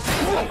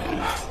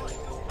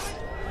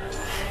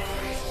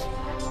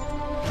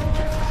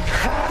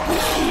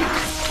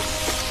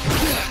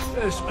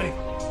 Esme,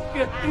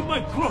 get me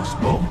my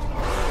crossbow.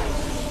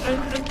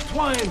 And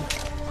twine.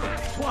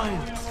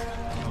 Twine.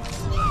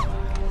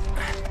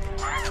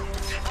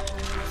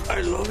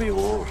 I love you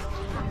all.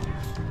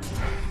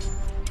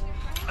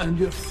 And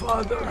your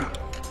father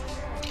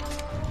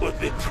would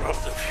be proud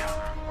of you.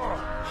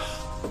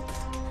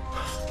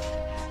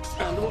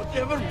 And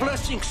whatever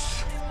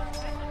blessings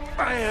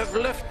I have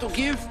left to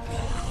give,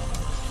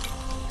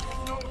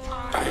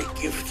 I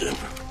give them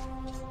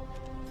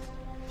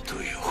to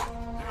you.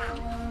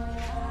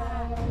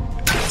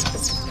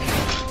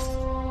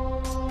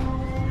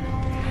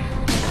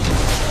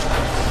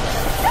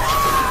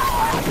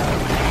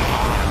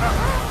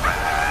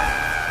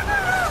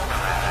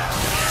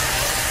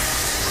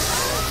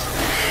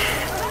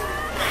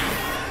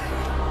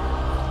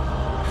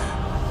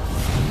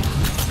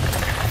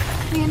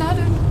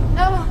 Leonardo,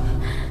 no.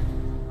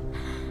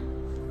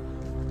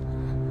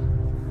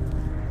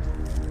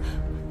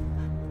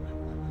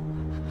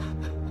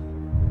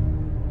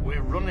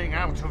 We're running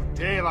out of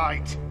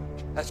daylight.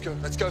 Let's go,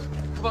 let's go.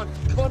 Come on,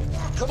 come on,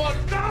 come on.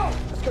 No!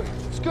 Let's go,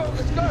 let's go,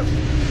 let's go.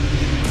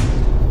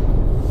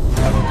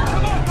 Come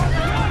on!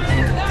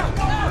 Now!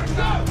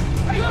 Go!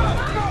 Go!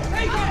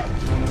 Take it!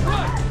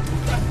 Run!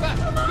 Back!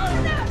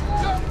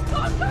 Go!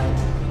 Go!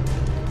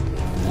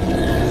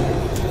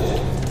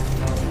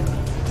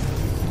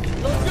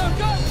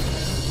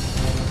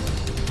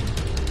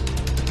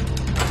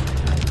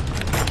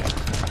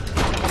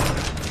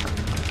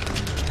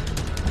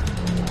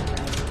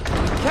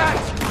 Cat!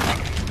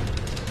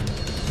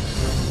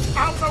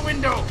 Out the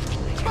window!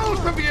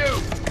 Both of you!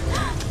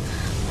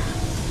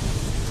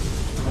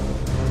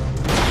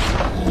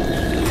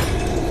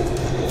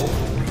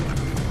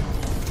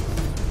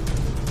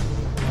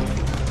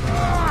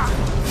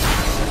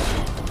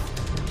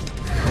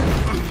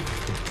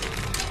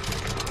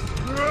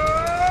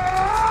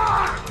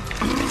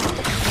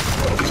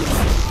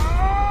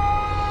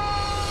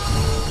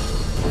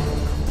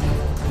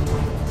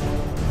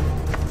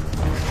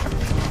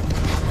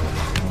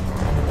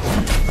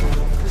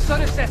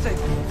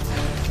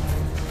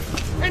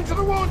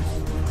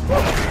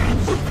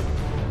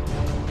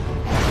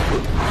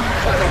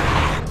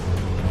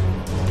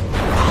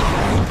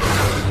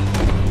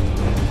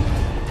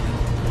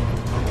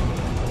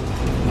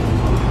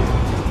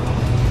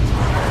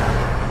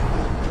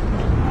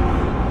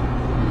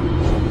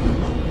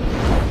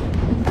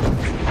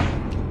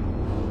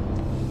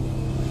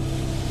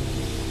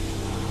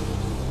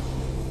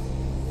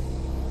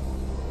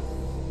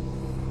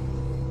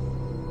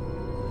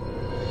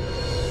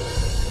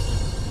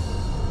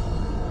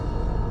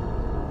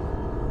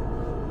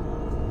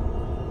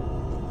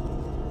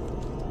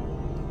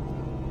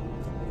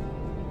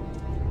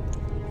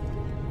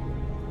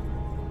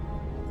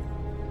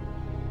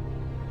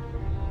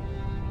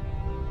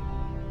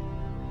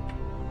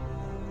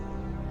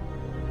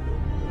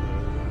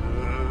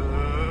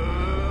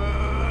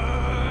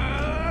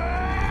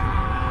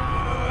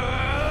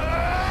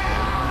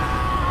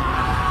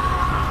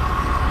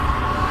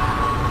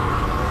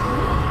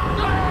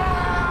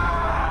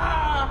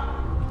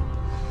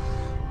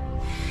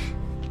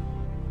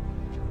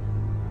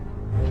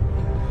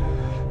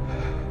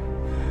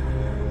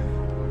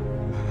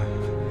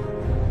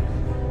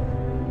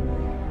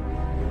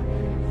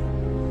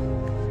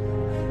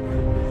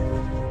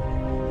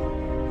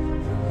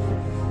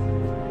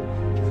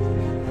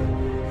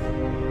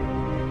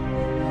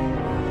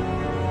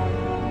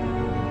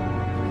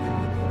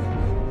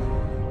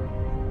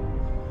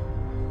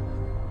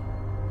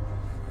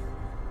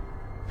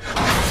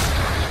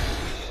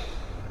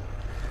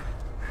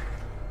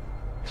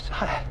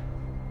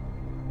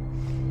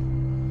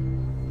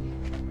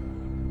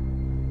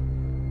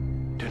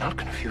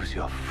 confuse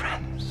your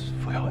friends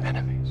for your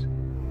enemies.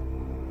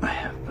 I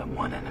have but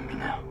one enemy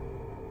now.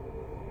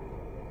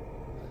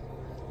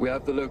 We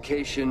have the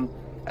location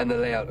and the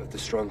layout of the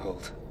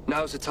stronghold.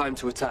 Now's the time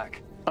to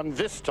attack. And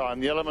this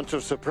time, the element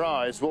of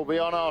surprise will be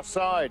on our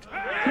side.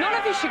 None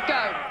of you should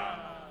go.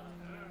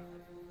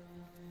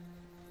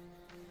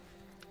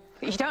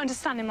 You don't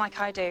understand him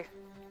like I do.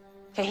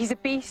 Okay, he's a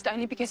beast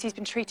only because he's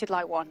been treated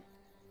like one.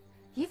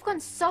 You've gone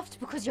soft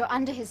because you're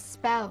under his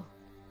spell.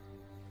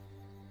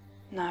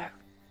 No.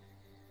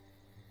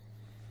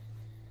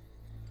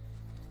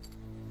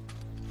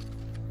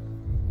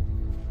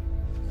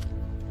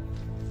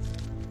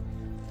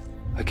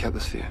 I kept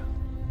this for you.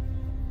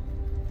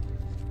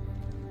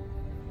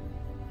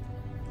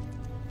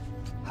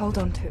 Hold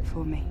on to it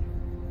for me.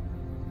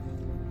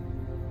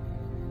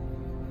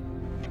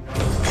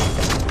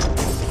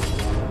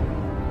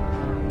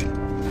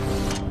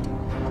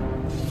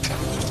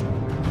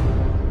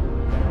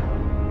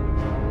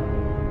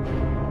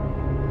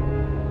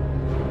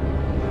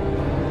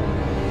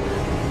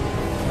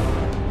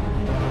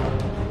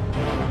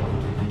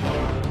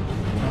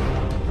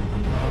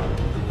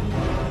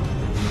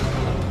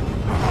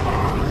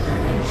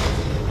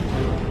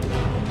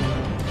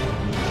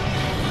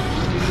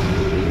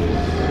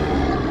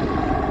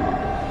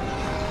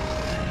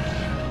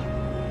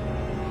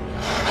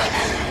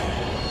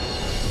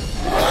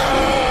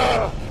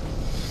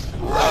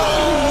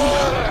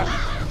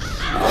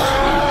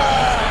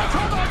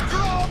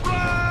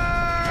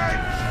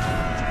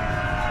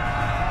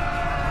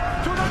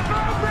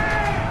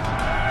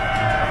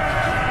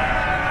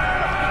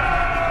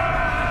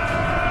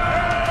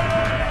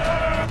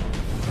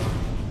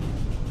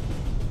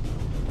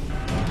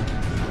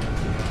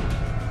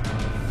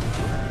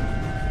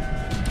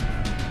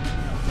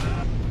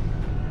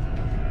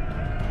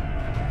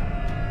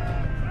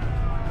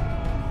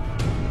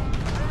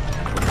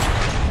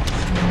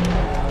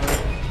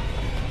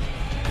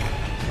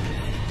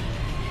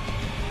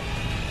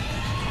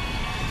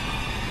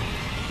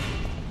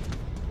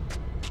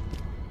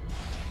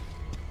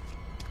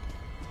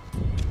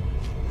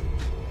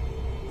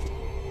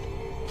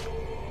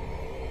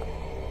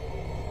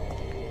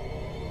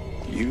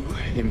 You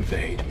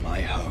invade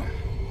my home.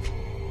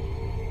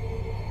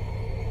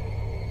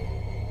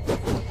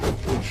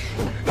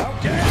 How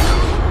dare you!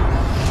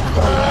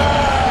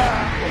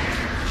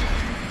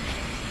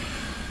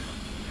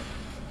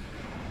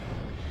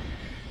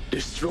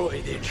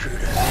 Destroy the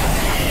intruder.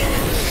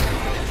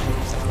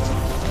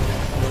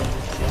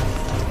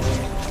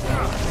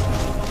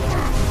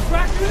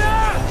 DRACULA!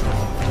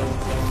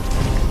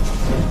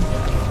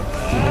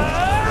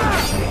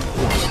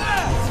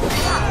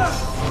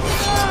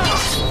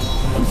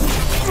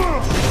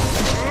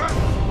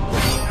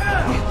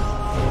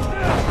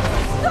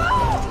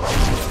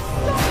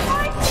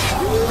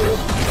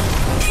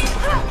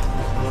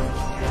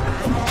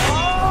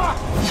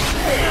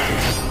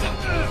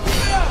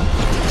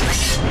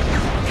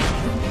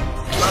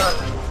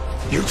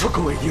 You took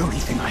away the only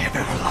thing I have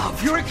ever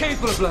loved. You're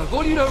incapable of love.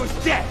 All you know is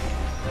death.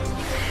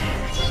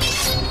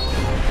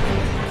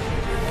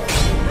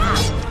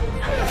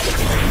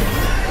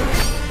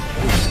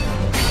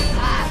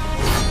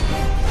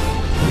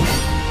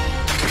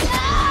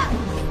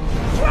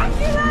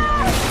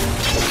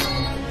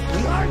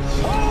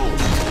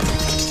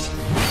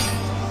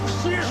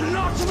 She is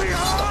not to be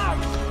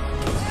harmed!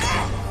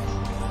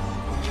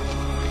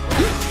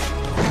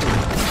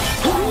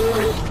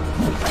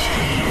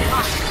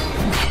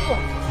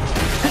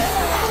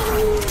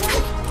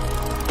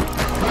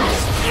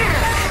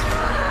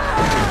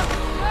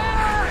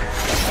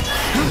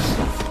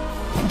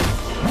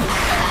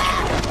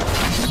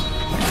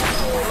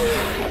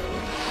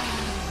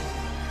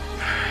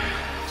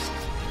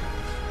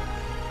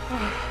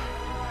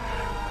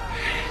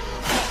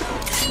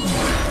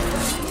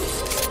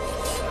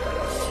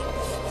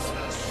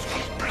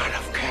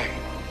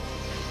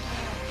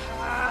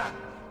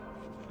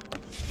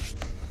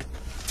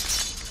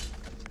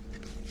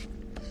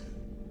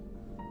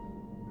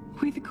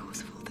 We're the cause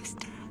of all this,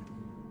 Dad.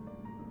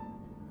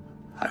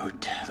 I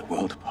would tear the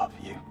world apart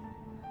for you.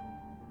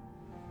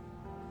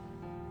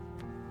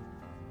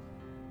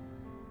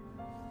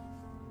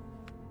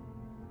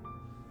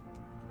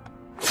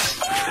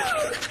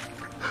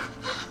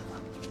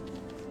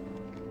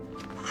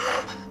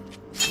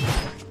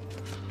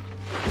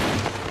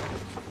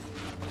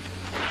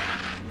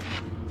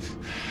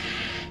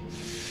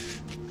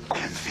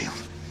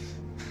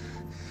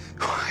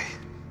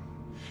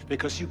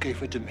 Because you gave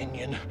her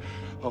dominion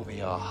over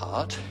your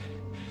heart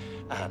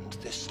and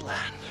this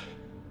land.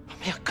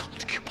 A mere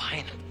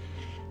concubine.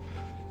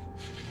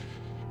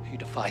 You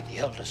defied the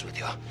elders with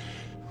your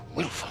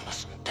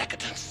willfulness and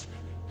decadence.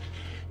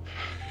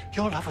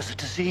 Your love was a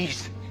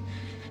disease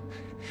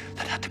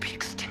that had to be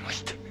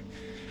extinguished.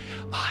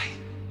 I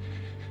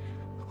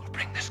will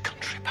bring this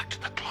country back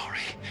to the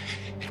glory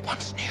it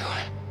once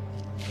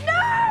knew. No!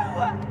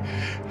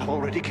 I've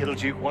already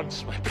killed you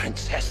once, my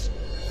princess.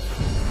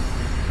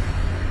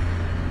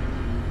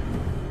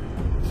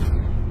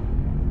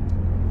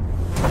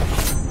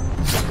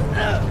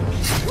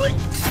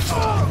 Wait!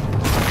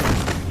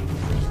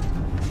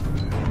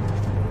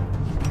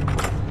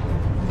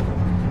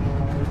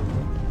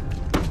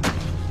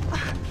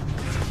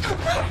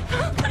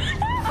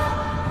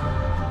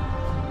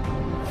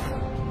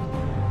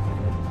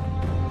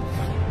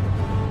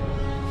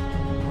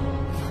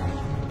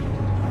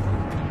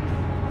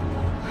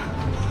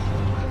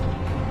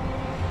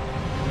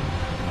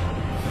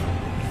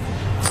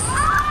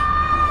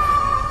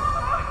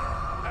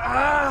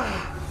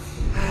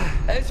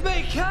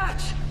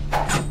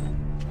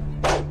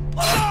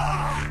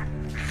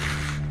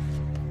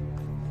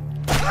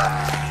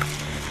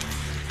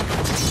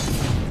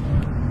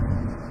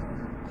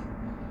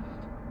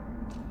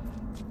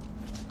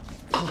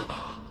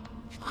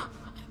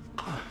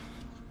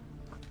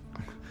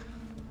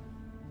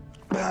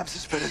 Perhaps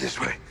it's better this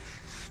way.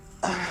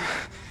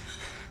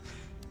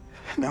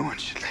 No one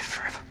should live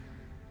forever.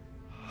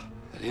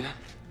 Alina?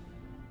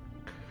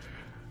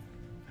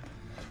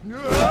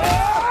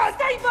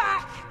 Stay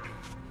back!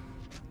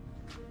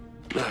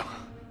 No.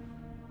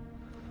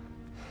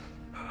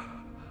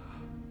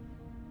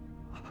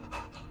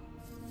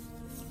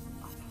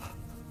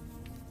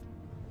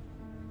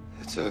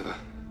 It's over.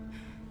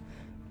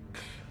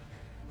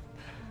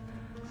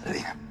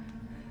 Alina.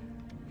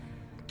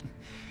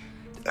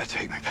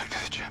 Take me back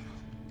to the chapel.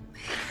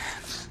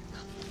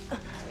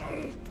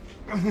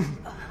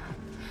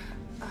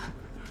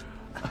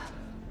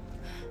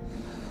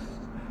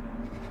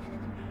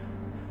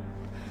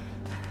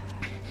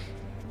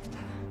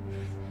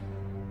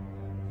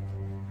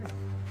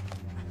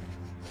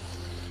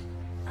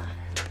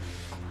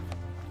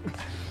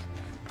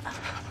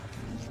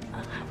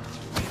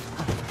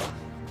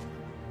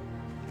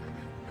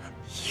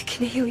 You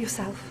can heal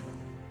yourself.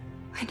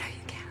 I know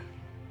you can.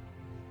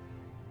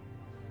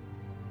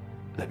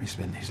 Let me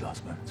spend these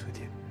last moments with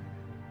you.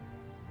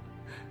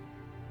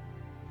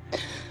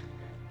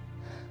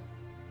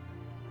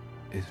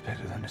 It's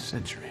better than a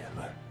century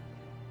alone.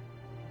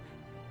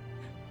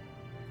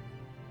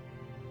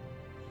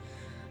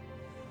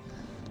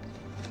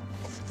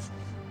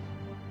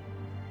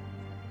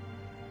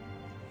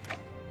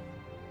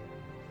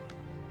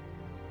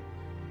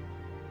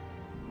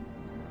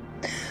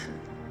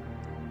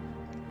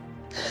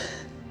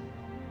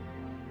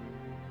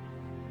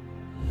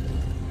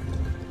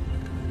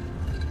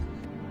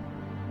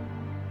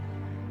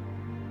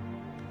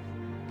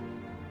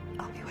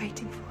 I'll be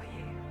waiting for you.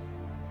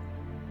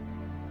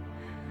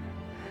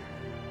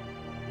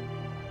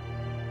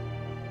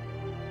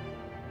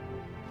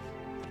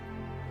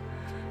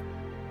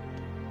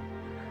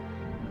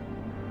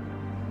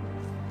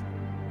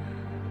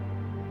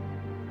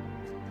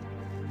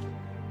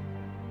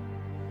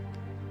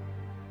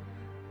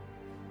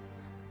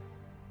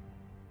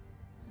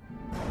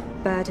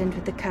 Burdened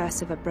with the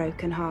curse of a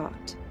broken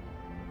heart,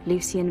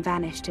 Lucian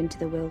vanished into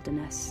the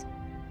wilderness,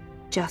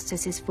 just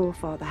as his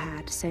forefather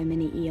had so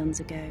many eons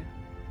ago.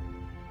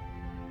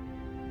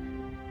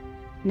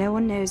 No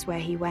one knows where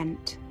he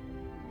went,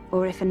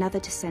 or if another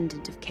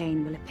descendant of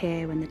Cain will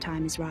appear when the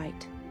time is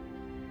right.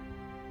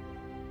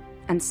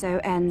 And so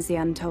ends the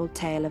untold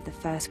tale of the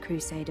First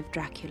Crusade of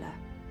Dracula.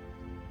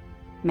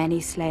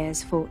 Many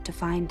slayers fought to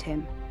find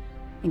him,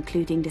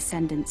 including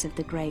descendants of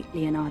the great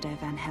Leonardo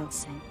van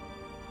Helsing.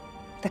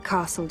 The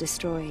castle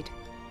destroyed.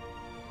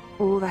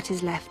 All that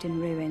is left in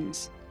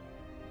ruins,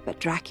 but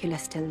Dracula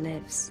still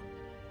lives.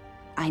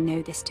 I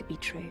know this to be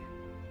true,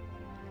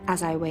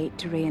 as I wait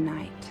to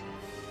reunite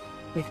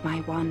with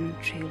my one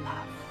true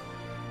love.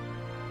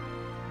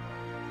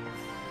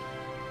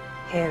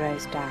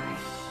 Heroes die.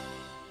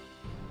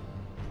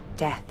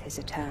 Death is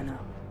eternal.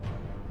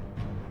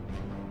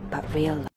 But real love